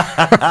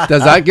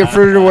 Does that get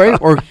frittered away?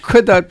 Or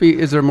could that be,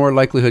 is there more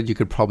likelihood you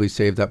could probably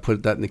save that,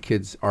 put that in the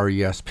kids'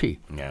 RESP?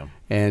 Yeah.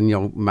 And,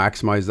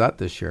 maximize that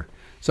this year.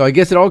 So I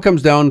guess it all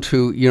comes down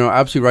to,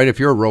 absolutely right, if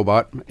you're a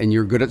robot and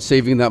you're good at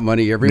saving that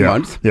money every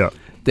month,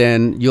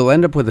 then you'll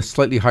end up with a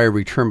slightly higher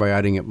return by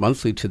adding it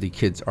monthly to the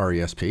kids'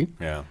 RESP.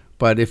 Yeah.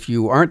 But if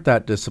you aren't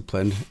that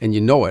disciplined and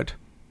you know it,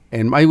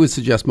 and I would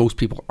suggest most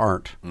people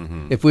aren't.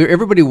 If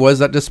everybody was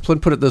that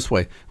disciplined, put it this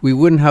way, we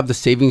wouldn't have the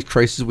savings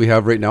crisis we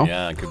have right now.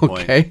 Yeah, good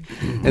point. Okay,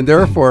 and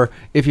therefore,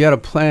 if you had a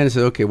plan and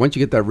said, okay, once you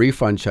get that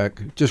refund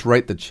check, just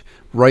write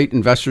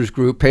investors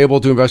group,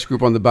 payable to investor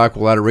group on the back,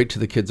 we'll add it right to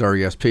the kids'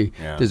 RESP.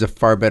 Yeah. There's a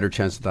far better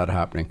chance of that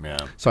happening. Yeah.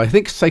 So I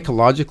think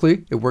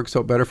psychologically it works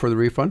out better for the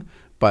refund,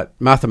 but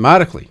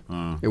mathematically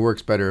it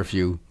works better if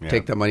you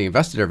take that money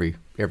invested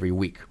every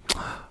week.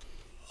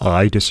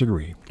 I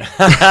disagree.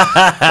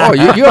 Oh,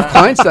 you have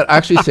clients that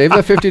actually save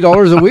that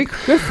 $50 a week?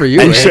 Good for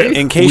you.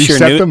 In case you're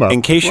new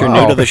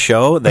to the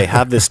show, they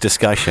have this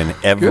discussion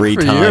every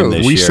time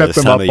this year. We set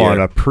them up on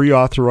a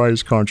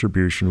pre-authorized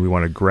contribution. We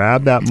want to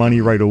grab that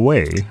money right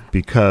away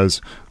because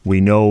we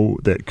know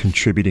that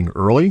contributing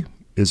early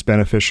is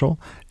beneficial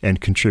and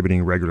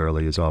contributing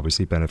regularly is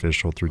obviously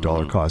beneficial through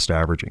dollar cost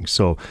averaging.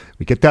 So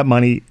we get that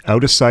money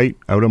out of sight,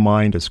 out of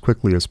mind as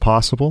quickly as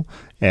possible.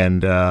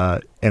 And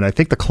I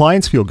think the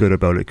clients feel good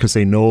about it because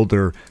they know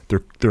they're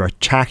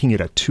attacking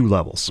it at two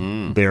levels.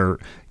 They're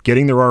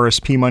getting their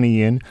RSP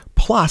money in,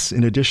 plus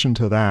in addition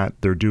to that,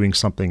 they're doing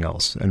something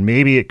else. And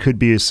maybe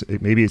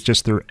it's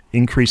just they're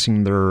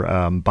increasing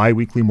their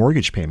biweekly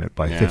mortgage payment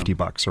by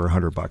 $50 or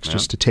 $100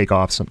 just to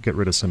get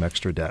rid of some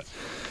extra debt.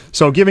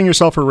 So giving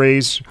yourself a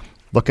raise,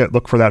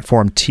 look for that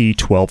form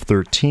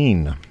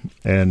T1213.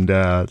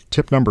 And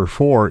tip number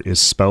 4 is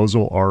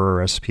spousal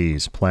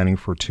RRSPs, planning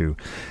for two.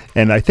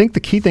 And I think the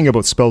key thing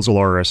about spousal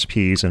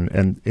RRSPs,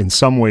 and in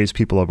some ways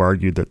people have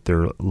argued that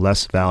they're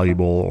less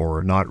valuable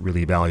or not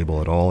really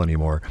valuable at all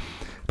anymore.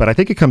 But I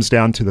think it comes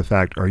down to the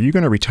fact, are you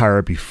going to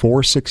retire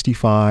before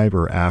 65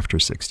 or after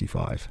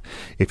 65?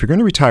 If you're going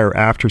to retire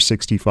after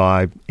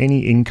 65,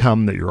 any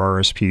income that your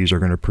RSPs are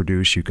going to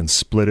produce, you can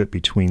split it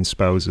between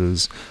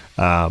spouses.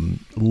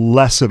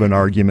 Less of an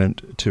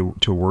argument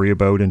to worry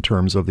about in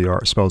terms of the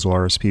spousal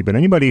RSP. But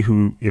anybody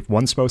who, if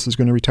one spouse is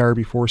going to retire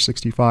before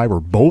 65 or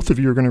both of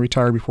you are going to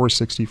retire before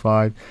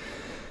 65,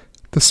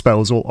 the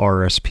spousal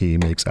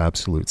RSP makes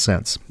absolute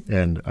sense.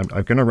 And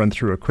I'm going to run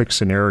through a quick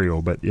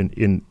scenario, but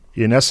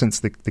in essence,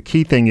 the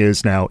key thing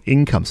is now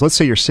income. So let's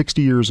say you're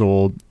 60 years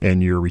old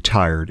and you're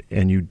retired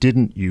and you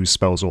didn't use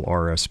spousal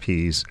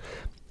RSPs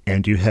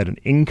and you had an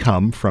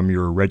income from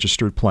your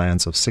registered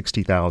plans of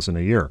 $60,000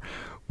 a year.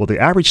 Well, the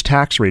average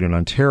tax rate in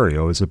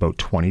Ontario is about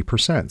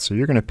 20%. So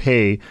you're going to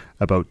pay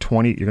about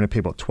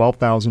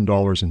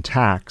 $12,000 in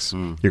tax.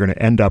 You're going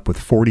to end up with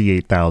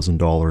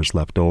 $48,000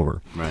 left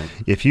over. Right.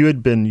 If you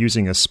had been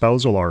using a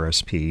spousal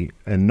RSP,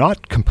 and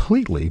not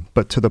completely,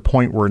 but to the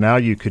point where now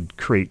you could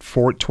create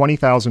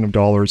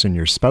 $20,000 in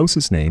your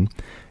spouse's name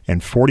and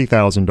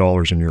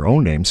 $40,000 in your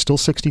own name, still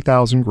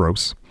 $60,000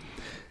 gross,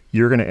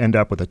 you're going to end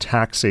up with a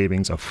tax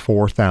savings of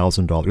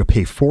 $4,000. You'll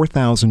pay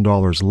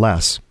 $4,000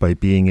 less by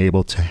being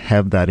able to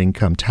have that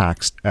income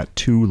taxed at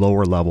two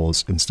lower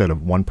levels instead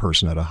of one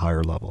person at a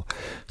higher level.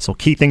 So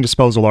key thing to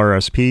spousal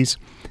RSPs,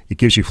 it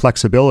gives you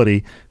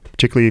flexibility,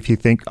 particularly if you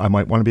think I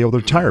might want to be able to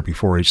retire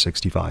before age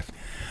 65.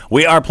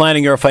 We are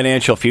planning your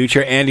financial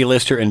future. Andy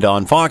Lister and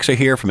Don Fox are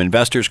here from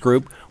Investors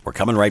Group. We're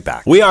coming right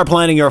back. We are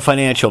planning your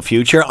financial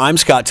future. I'm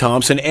Scott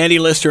Thompson. Andy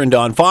Lister and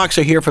Don Fox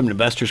are here from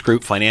Investors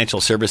Group Financial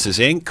Services,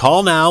 Inc.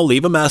 Call now.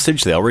 Leave a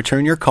message. They'll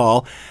return your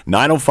call.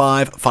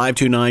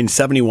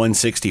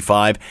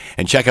 905-529-7165.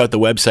 And check out the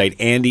website,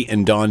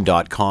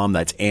 andyanddon.com.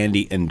 That's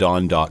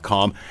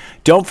andyanddon.com.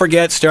 Don't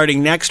forget,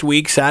 starting next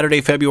week,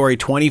 Saturday, February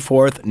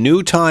 24th,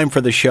 new time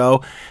for the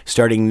show.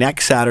 Starting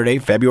next Saturday,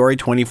 February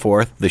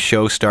 24th, the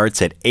show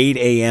starts at 8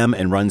 a.m.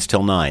 and runs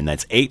till 9.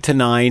 That's 8 to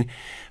 9.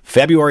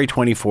 February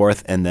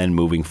 24th, and then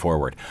moving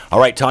forward.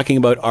 All right, talking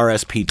about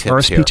RSP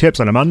tips here. RSP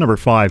tips, and I'm on number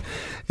 5.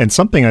 And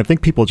something I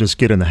think people just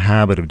get in the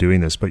habit of doing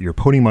this, but you're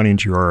putting money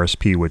into your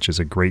RSP, which is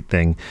a great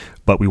thing.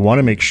 But we want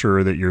to make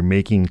sure that you're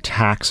making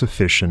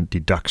tax-efficient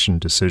deduction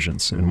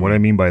decisions. And what I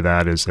mean by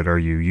that is that are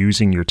you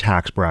using your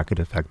tax bracket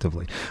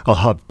effectively?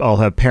 I'll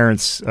have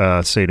parents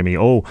say to me,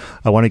 "Oh,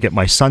 I want to get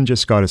my son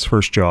just got his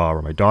first job,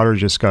 or my daughter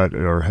just got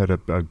or had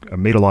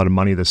made a lot of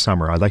money this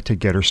summer. I'd like to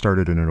get her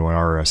started into an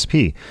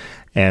RSP."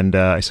 And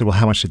I said, "Well,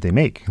 how much did they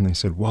make?" And they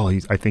said, "Well,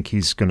 I think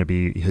he's going to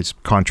be his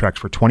contract's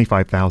for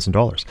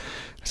 $25,000."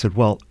 I said,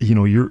 "Well,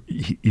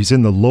 he's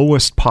in the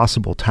lowest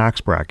possible tax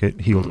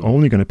bracket. He's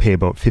only going to pay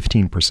about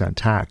 15%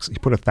 tax. You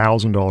put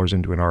 $1,000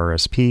 into an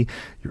RSP,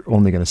 you're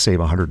only going to save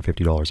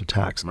 $150 of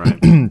tax.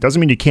 Right. Doesn't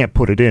mean you can't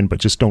put it in, but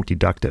just don't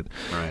deduct it."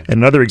 Right. And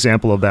another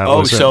example of that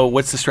was... so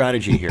what's the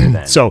strategy here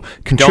then? So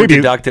contribute. Don't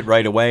deduct it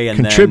right away and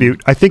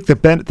contribute. I think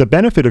the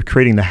benefit of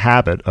creating the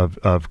habit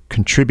of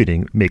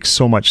contributing makes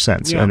so much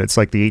sense. Yeah. And it's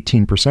like the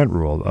 18%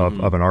 rule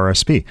of an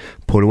RSP.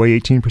 Put away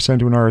 18%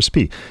 to an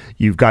RSP.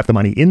 You've got the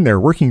money in there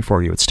working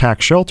for you. It's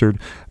tax sheltered,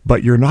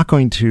 but you're not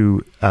going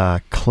to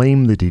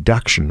claim the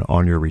deduction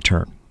on your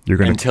return. You're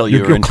going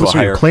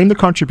to claim the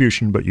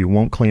contribution, but you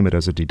won't claim it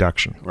as a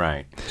deduction.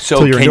 Right.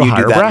 So you're can in a you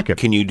higher do that? Bracket.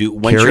 Can you do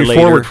once carry you're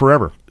later forward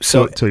forever?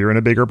 So till you're in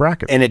a bigger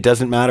bracket, and it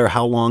doesn't matter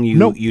how long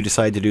you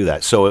decide to do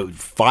that. So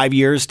 5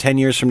 years, 10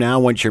 years from now,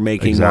 once you're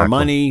making more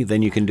money,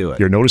 then you can do it.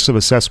 Your notice of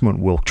assessment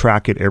will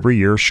track it every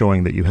year,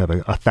 showing that you have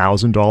a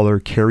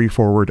 $1,000 carry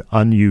forward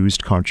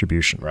unused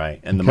contribution. Right,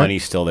 and the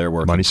money's still there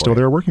working.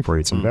 Working for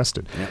you. It's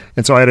invested. Yeah.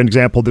 And so I had an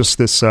example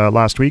this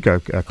last week. A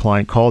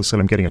client called and said,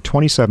 "I'm getting a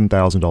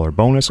 $27,000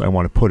 bonus. I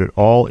want to put it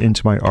all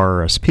into my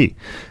RRSP."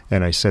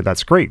 And I said,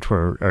 "That's great.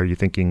 Are you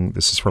thinking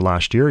this is for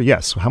last year?"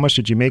 "Yes." "So how much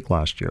did you make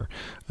last year?"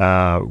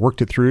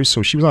 Worked it through.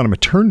 So she was on a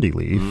maternity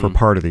leave for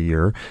part of the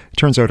year. It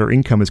turns out her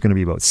income is going to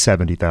be about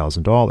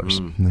 $70,000.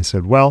 And I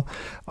said, "Well,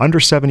 under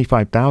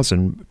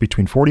 $75,000,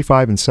 between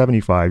 45 and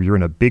 75, you're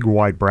in a big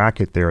wide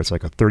bracket there. It's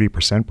like a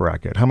 30%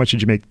 bracket. How much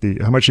did you make?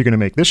 How much are you going to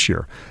make this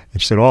year?"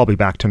 And she said, "Oh, I'll be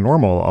back to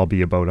normal. I'll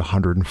be about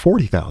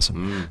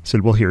 $140,000." I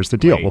said, "Well, here's the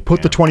deal. We'll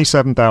put the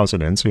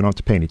 $27,000 in, so you don't have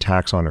to pay any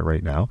tax on it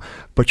right now.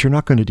 But you're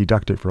not going to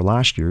deduct it for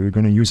last year. You're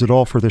going to use it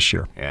all for this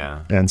year." Yeah.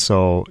 And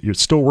so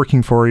it's still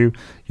working for you.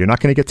 You're not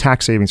going to get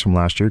tax savings from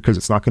last year because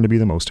it's not going to be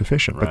the most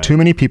efficient. Right. But too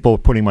many people are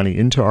putting money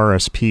into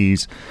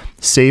RSPs,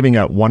 saving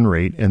at one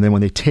rate, and then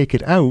when they take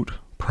it out,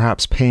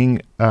 perhaps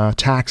paying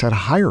tax at a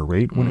higher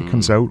rate when it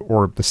comes out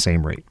or the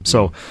same rate.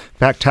 So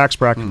that tax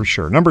bracket for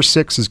sure. Number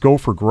 6 is go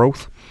for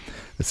growth.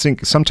 I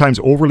think sometimes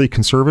overly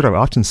conservative. I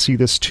often see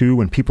this too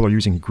when people are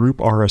using group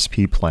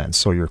RSP plans.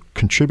 So you're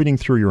contributing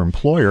through your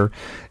employer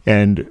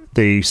and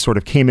they sort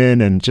of came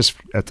in and just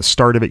at the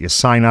start of it, you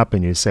sign up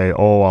and you say,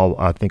 "Oh,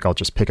 I think I'll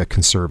just pick a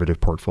conservative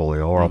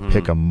portfolio or I'll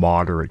pick a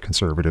moderate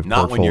conservative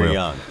portfolio." Not when you're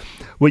young.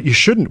 Well, you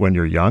shouldn't when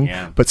you're young,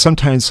 but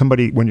sometimes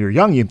when you're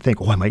young, you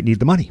think, "Oh, I might need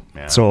the money.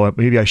 So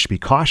maybe I should be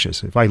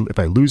cautious. If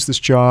I lose this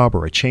job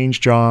or I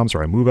change jobs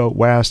or I move out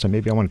west, and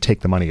maybe I want to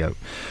take the money out."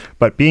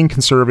 But being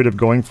conservative,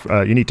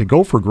 you need to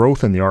go for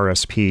growth in the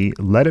RSP.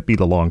 Let it be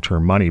the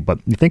long-term money. But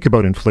you think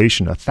about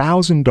inflation,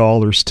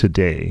 $1,000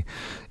 today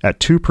at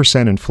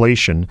 2%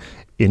 inflation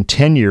in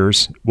 10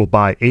 years will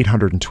buy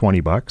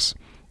 $820.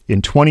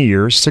 In 20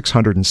 years,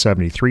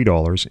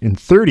 $673. In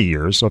 30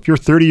 years, so if you're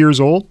 30 years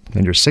old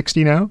and you're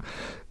 60 now,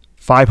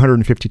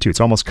 $552.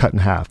 It's almost cut in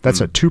half. That's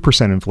at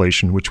 2%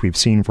 inflation, which we've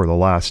seen for the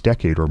last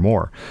decade or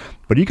more.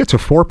 But you get to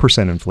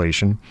 4%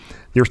 inflation,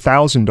 your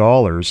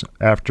 $1,000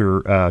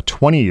 after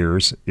 20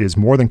 years is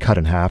more than cut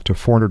in half to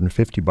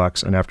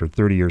 $450, and after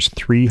 30 years,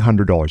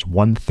 $300,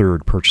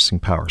 1/3 purchasing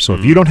power. So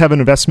if you don't have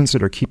investments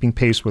that are keeping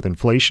pace with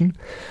inflation,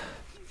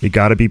 you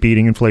got to be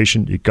beating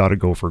inflation. You got to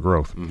go for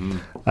growth.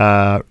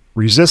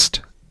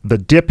 Resist the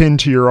dip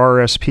into your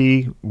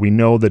RSP, we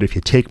know that if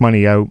you take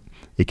money out,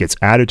 it gets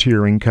added to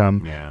your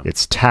income. Yeah.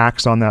 It's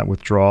taxed on that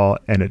withdrawal,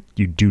 and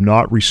you do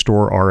not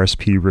restore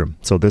RSP room.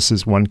 So this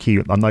is one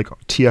key. Unlike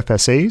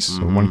TFSAs,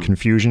 so one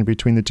confusion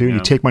between the two. Yeah.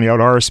 You take money out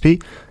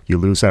RSP, you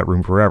lose that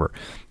room forever.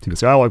 People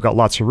say, "Oh, I've got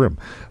lots of room,"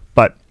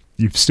 but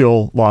you've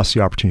still lost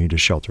the opportunity to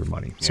shelter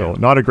money. So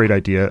not a great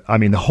idea. I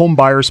mean, the home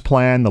buyer's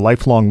plan, the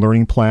lifelong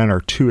learning plan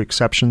are two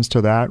exceptions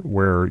to that,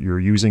 where you're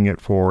using it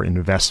for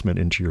investment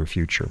into your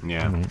future.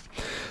 Yeah.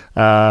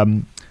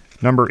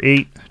 Number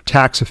 8,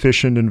 tax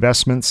efficient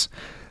investments.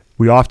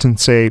 We often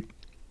say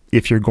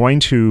if you're going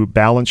to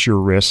balance your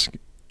risk,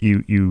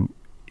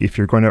 if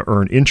you're going to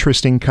earn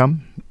interest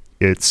income,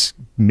 it's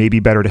maybe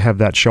better to have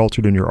that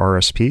sheltered in your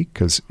RSP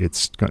because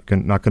it's not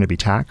going to be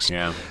taxed.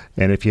 Yeah.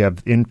 And if you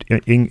have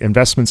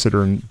investments that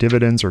earn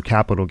dividends or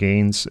capital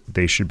gains,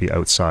 they should be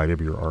outside of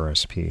your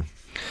RSP.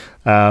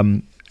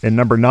 And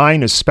number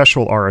 9 is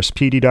special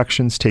RSP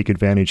deductions. Take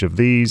advantage of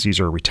these. These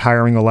are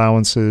retiring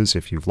allowances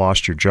if you've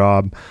lost your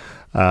job,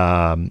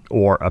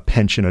 or a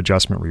pension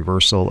adjustment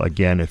reversal.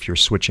 Again, if you're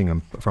switching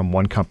them from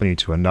one company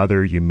to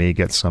another, you may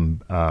get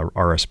some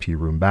RSP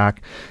room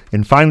back.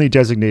 And finally,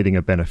 designating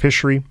a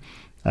beneficiary.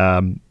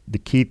 The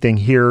key thing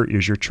here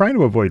is you're trying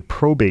to avoid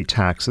probate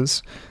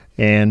taxes.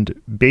 And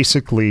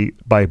basically,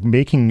 by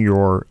making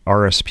your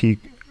RSP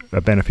a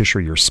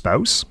beneficiary your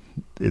spouse,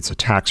 it's a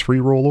tax-free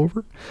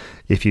rollover.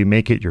 If you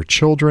make it your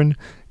children,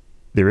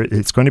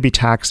 it's going to be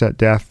taxed at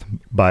death,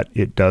 but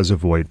it does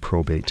avoid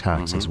probate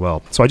tax as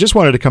well. So I just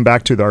wanted to come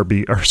back to our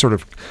sort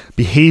of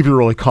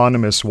behavioral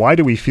economists. Why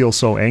do we feel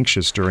so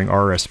anxious during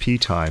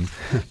RSP time?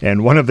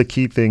 And one of the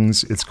key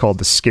things, it's called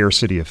the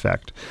scarcity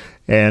effect.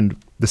 And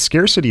the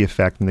scarcity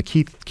effect and the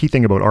key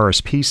thing about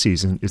RSP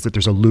season is that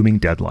there's a looming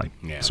deadline.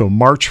 Yeah. So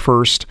March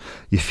 1st,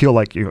 you feel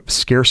like you have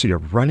scarcity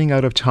of running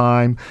out of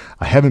time.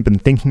 I haven't been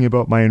thinking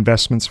about my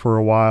investments for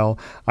a while.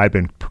 I've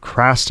been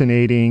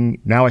procrastinating.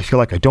 Now I feel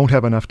like I don't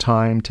have enough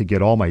time to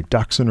get all my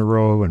ducks in a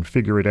row and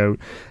figure it out.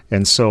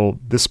 And so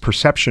this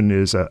perception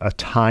is a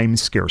time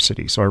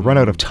scarcity. So I run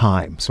out of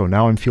time. So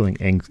now I'm feeling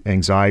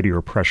anxiety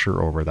or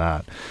pressure over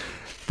that.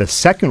 The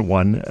second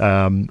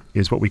one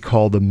is what we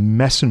call the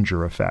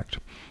messenger effect.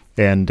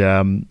 And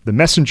the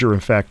messenger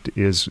effect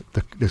is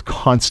the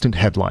constant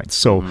headlines.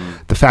 So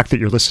the fact that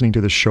you're listening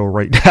to this show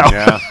right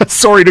now,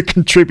 sorry to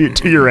contribute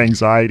to your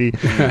anxiety,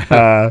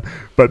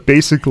 but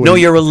basically... No,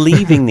 you're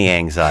relieving the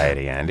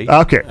anxiety, Andy.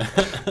 Okay.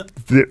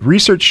 The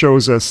research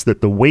shows us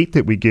that the weight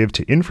that we give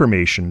to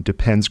information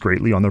depends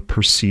greatly on the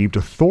perceived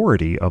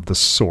authority of the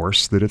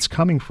source that it's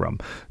coming from.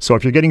 So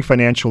if you're getting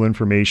financial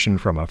information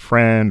from a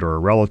friend or a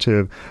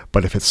relative,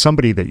 but if it's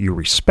somebody that you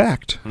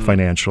respect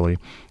financially,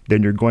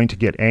 then you're going to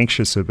get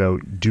anxious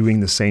about doing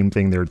the same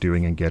thing they're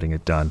doing and getting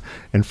it done.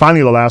 And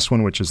finally, the last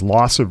one, which is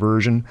loss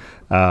aversion.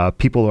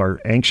 People are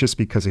anxious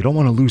because they don't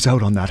want to lose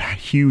out on that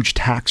huge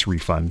tax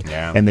refund.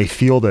 Yeah. And they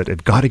feel that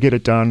they've got to get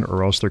it done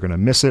or else they're going to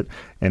miss it.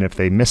 And if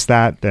they miss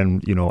that,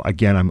 then,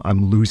 again,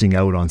 I'm losing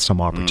out on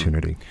some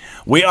opportunity.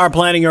 We are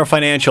planning your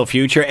financial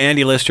future.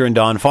 Andy Lister and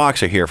Don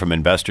Fox are here from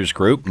Investors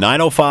Group.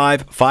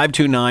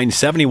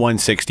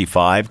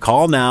 905-529-7165.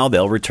 Call now.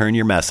 They'll return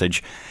your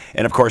message.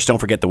 And, of course, don't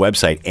forget the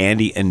website,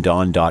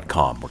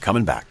 andyanddon.com. We're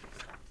coming back.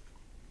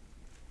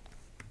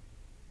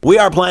 We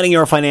are planning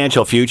your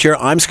financial future.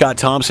 I'm Scott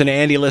Thompson.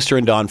 Andy Lister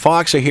and Don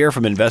Fox are here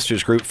from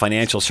Investors Group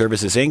Financial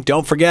Services, Inc.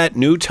 Don't forget,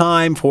 new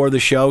time for the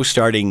show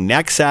starting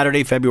next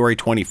Saturday, February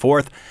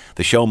 24th.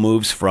 The show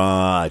moves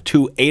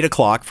to 8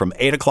 o'clock, from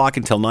 8 o'clock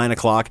until 9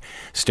 o'clock,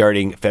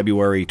 starting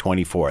February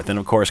 24th. And,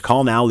 of course,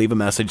 call now, leave a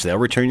message. They'll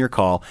return your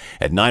call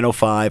at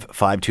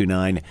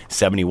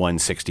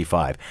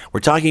 905-529-7165. We're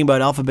talking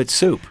about alphabet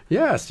soup.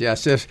 Yes.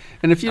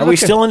 And if you Are we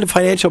still into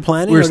financial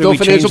planning? We're or did still we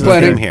financial change the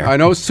theme planning here? I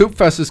know Soup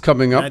Fest is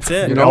coming up. That's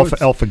it.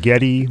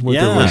 Alphagetti.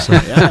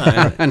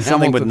 And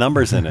something with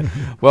numbers in it.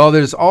 Well,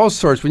 there's all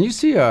sorts. When you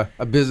see a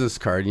business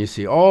card and you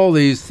see all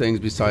these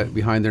things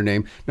behind their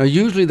name, now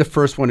usually the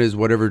first one is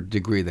whatever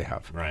degree they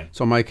have. Right.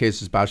 So in my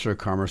case, it's Bachelor of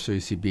Commerce, so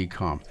you see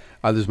BCom.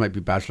 Others might be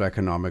Bachelor of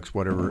Economics,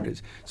 whatever it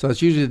is. So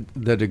that's usually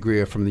the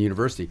degree from the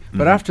university.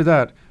 But after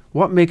that,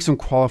 what makes them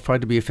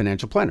qualified to be a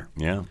financial planner?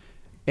 Yeah.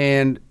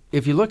 And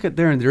if you look at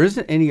there, and there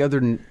isn't any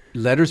other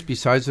letters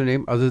besides their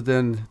name other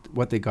than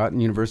what they got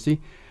in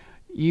university,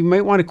 you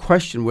might want to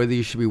question whether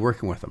you should be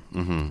working with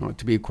them,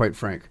 to be quite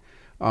frank.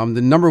 The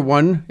number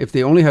one, if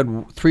they only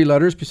had 3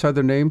 letters beside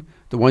their name,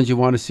 the ones you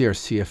want to see are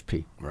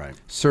CFP, Right.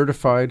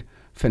 Certified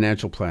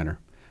Financial Planner,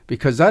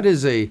 because that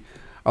is a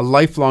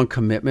lifelong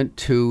commitment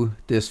to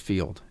this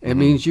field. It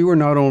means you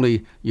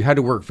had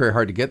to work very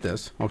hard to get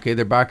this. Okay,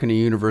 they're back in the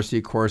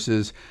university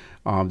courses.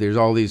 There's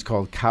all these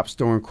called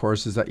capstone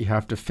courses that you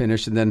have to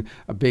finish, and then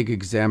a big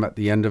exam at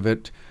the end of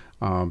it.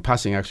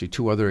 Passing actually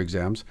 2 other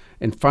exams,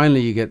 and finally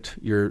you get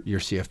your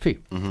CFP.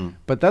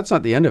 But that's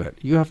not the end of it.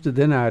 You have to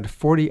then add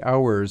 40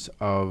 hours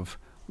of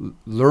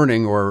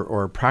learning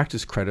or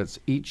practice credits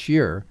each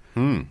year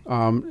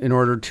in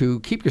order to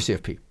keep your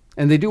CFP.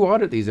 And they do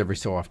audit these every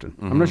so often.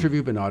 I'm not sure if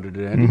you've been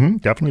audited, Andy.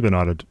 Definitely been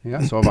audited.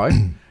 Yeah, so have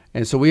I.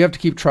 And so we have to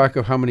keep track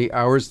of how many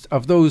hours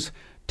of those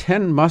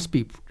 10 must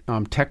be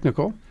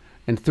technical,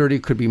 and 30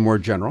 could be more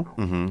general.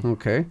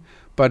 Okay.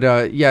 But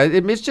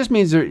it just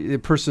means the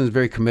person is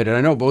very committed.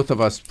 I know both of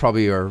us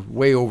probably are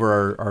way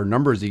over our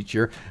numbers each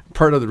year.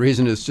 Part of the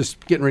reason is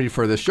just getting ready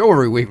for the show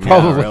every week,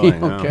 probably. Really,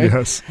 yeah. Okay.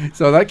 Yes.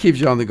 So that keeps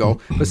you on the go.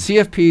 But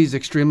CFP is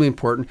extremely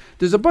important.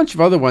 There's a bunch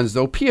of other ones,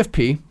 though.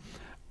 PFP,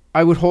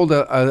 I would hold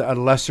a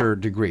lesser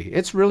degree.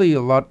 It's really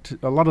a lot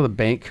of the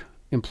bank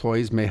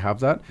employees may have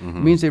that. It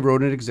means they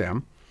wrote an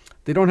exam.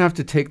 They don't have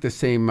to take the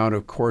same amount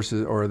of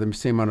courses or the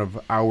same amount of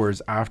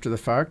hours after the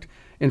fact.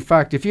 In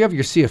fact, if you have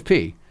your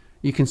CFP,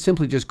 you can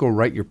simply just go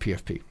write your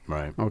PFP.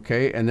 Right.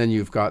 Okay, and then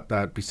you've got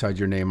that beside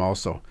your name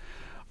also.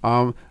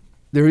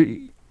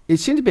 It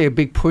seemed to be a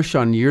big push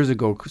on years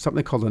ago,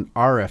 something called an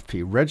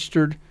RFP,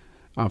 Registered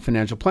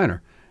Financial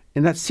Planner.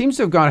 And that seems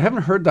to have gone, I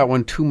haven't heard that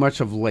one too much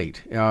of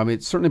late.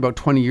 It's certainly about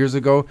 20 years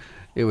ago.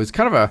 It was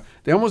kind of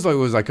it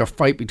was like a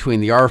fight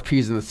between the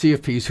RFPs and the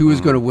CFPs, who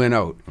was going to win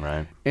out.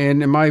 Right.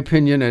 And in my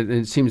opinion, and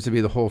it seems to be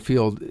the whole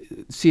field,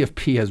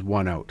 CFP has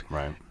won out.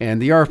 Right.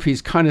 And the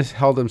RFPs kind of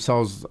held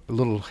themselves a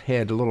little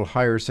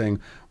higher, saying,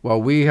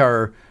 well, we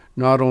are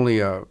not only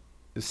a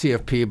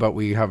CFP, but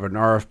we have an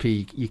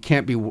RFP. You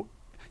can't be an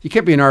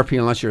RFP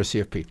unless you're a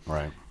CFP.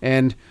 Right.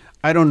 And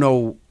I don't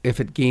know if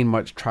it gained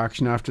much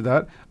traction after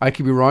that. I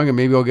could be wrong, and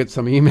maybe I'll get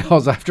some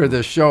emails after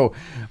this show,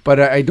 but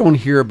I don't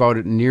hear about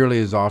it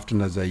nearly as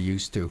often as I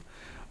used to.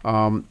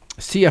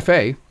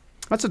 CFA,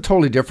 that's a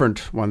totally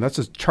different one. That's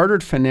a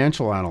Chartered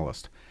Financial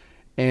Analyst.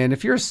 And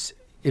if you're a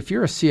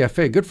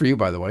CFA, good for you,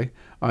 by the way,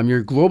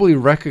 you're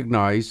globally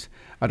recognized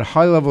at a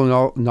high level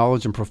of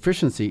knowledge and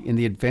proficiency in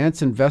the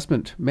advanced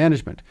investment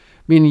management,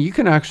 meaning you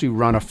can actually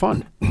run a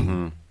fund.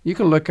 You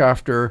can look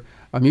after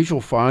a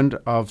mutual fund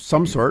of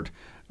some sort.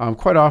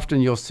 Quite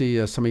often you'll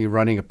see somebody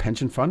running a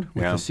pension fund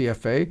with a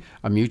CFA.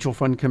 A mutual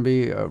fund can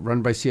be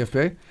run by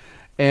CFA.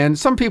 And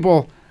some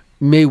people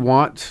may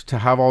want to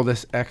have all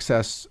this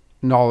excess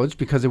knowledge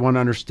because they want to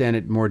understand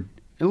it a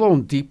little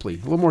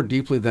more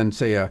deeply than,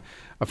 say, a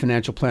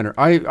financial planner.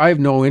 I have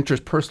no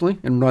interest personally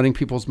in running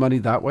people's money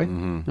that way.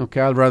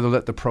 Okay, I'd rather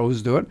let the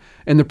pros do it.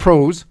 And the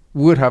pros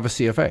would have a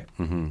CFA.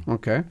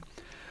 Okay.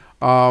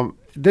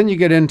 Then you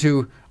get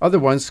into other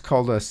ones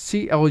called a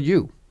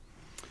CLU.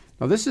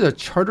 Now, this is a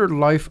Chartered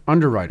Life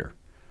Underwriter.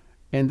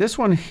 And this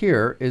one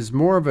here is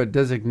more of a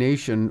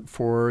designation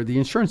for the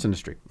insurance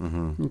industry.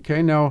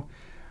 Okay, now,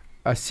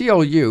 a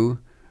CLU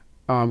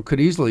could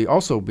easily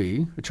also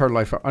be, a Chartered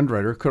Life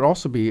Underwriter, could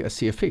also be a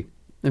CFP.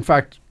 In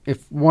fact,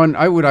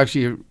 I would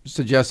actually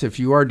suggest if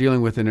you are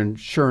dealing with an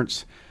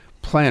insurance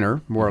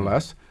planner, more or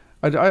less,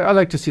 I'd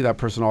like to see that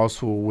person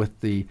also with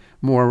being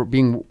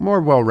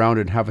more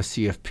well-rounded and have a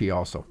CFP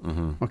also.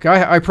 Okay,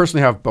 I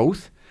personally have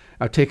both.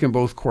 I've taken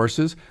both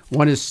courses.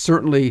 One is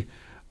certainly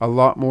a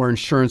lot more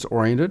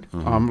insurance-oriented, a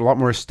lot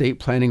more estate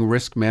planning,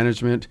 risk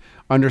management,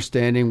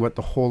 understanding what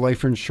the whole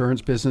life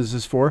insurance business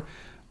is for.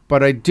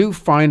 But I do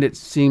find it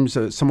seems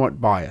somewhat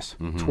biased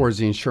towards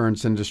the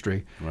insurance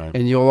industry. Right.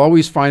 And you'll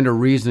always find a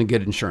reason to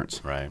get insurance.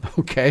 Right.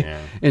 Okay?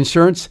 Yeah.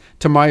 Insurance,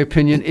 to my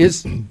opinion,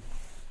 is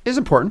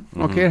important.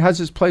 Okay, it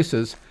has its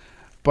places.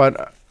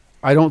 But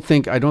I don't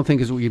think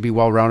you'd be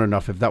well-rounded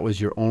enough if that was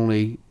your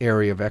only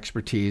area of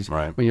expertise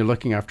when you're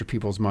looking after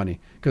people's money.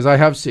 Because I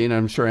have seen,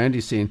 I'm sure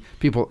Andy's seen,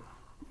 people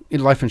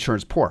in life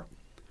insurance poor.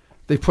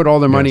 They put all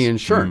their money in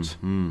insurance,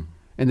 and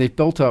they've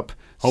built up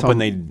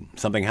hoping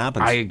something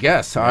happens. I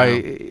guess.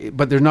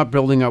 But they're not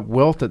building up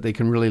wealth that they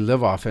can really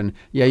live off. And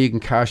yeah, you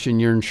can cash in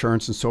your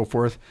insurance and so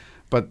forth,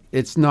 but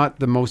it's not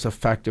the most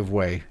effective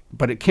way.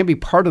 But it can be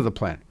part of the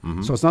plan.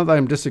 So it's not that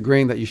I'm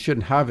disagreeing that you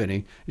shouldn't have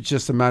any. It's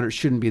just a matter it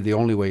shouldn't be the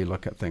only way you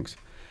look at things.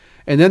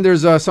 And then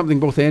there's something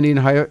both Andy and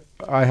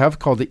I have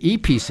called the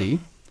EPC,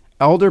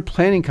 Elder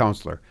Planning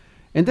Counselor.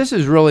 And this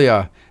is really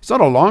it's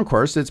not a long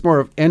course. It's more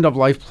of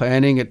end-of-life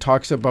planning. It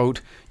talks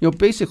about,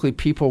 basically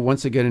people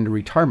once they get into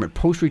retirement,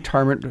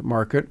 post-retirement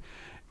market.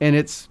 And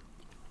it's,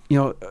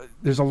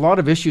 there's a lot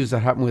of issues that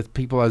happen with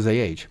people as they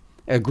age.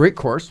 A great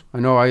course. I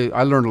know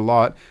I learned a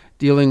lot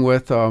dealing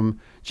with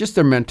just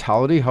their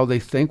mentality, how they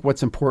think,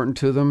 what's important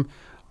to them.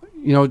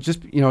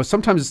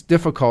 Sometimes it's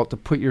difficult to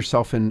put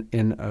yourself in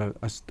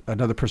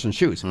another person's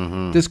shoes.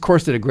 This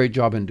course did a great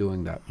job in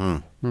doing that.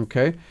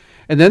 Okay.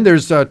 And then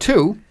there's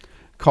two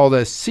called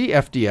a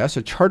CFDS,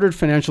 a Chartered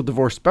Financial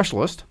Divorce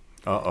Specialist,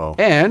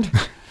 and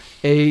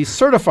a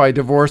Certified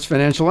Divorce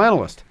Financial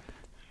Analyst.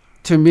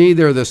 To me,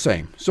 they're the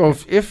same. So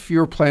if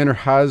your planner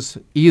has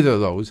either of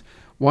those,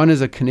 one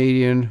is a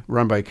Canadian,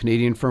 run by a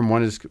Canadian firm,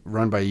 one is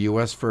run by a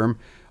U.S. firm,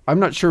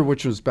 I'm not sure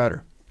which one's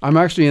better. I'm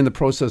actually in the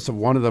process of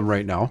one of them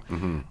right now.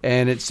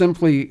 And it's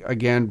simply,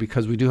 again,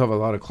 because we do have a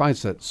lot of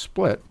clients that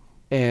split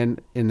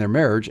and in their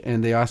marriage,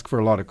 and they ask a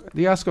lot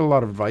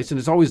of advice. And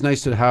it's always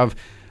nice to have,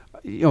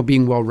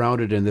 being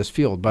well-rounded in this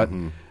field. But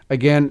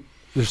again,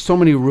 there's so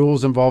many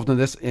rules involved in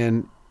this,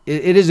 and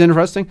it is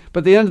interesting. But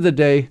at the end of the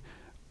day,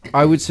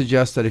 I would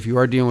suggest that if you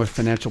are dealing with a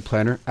financial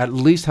planner, at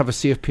least have a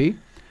CFP,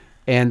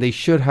 and they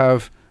should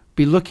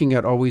be looking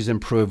at always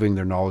improving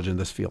their knowledge in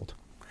this field.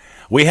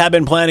 We have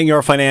been planning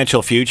your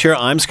financial future.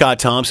 I'm Scott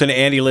Thompson.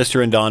 Andy Lister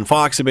and Don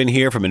Fox have been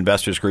here from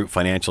Investors Group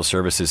Financial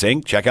Services,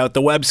 Inc. Check out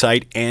the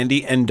website,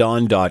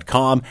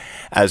 andyanddon.com,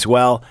 as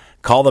well.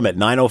 Call them at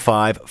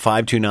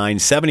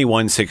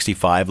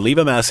 905-529-7165. Leave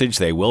a message.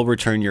 They will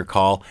return your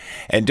call.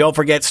 And don't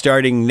forget,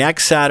 starting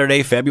next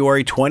Saturday,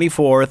 February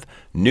 24th,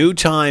 new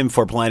time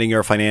for planning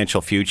your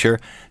financial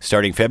future.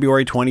 Starting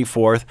February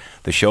 24th,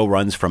 the show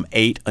runs from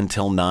 8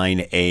 until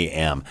 9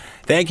 a.m.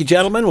 Thank you,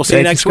 gentlemen. We'll see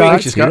you next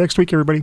week. See you next week, everybody.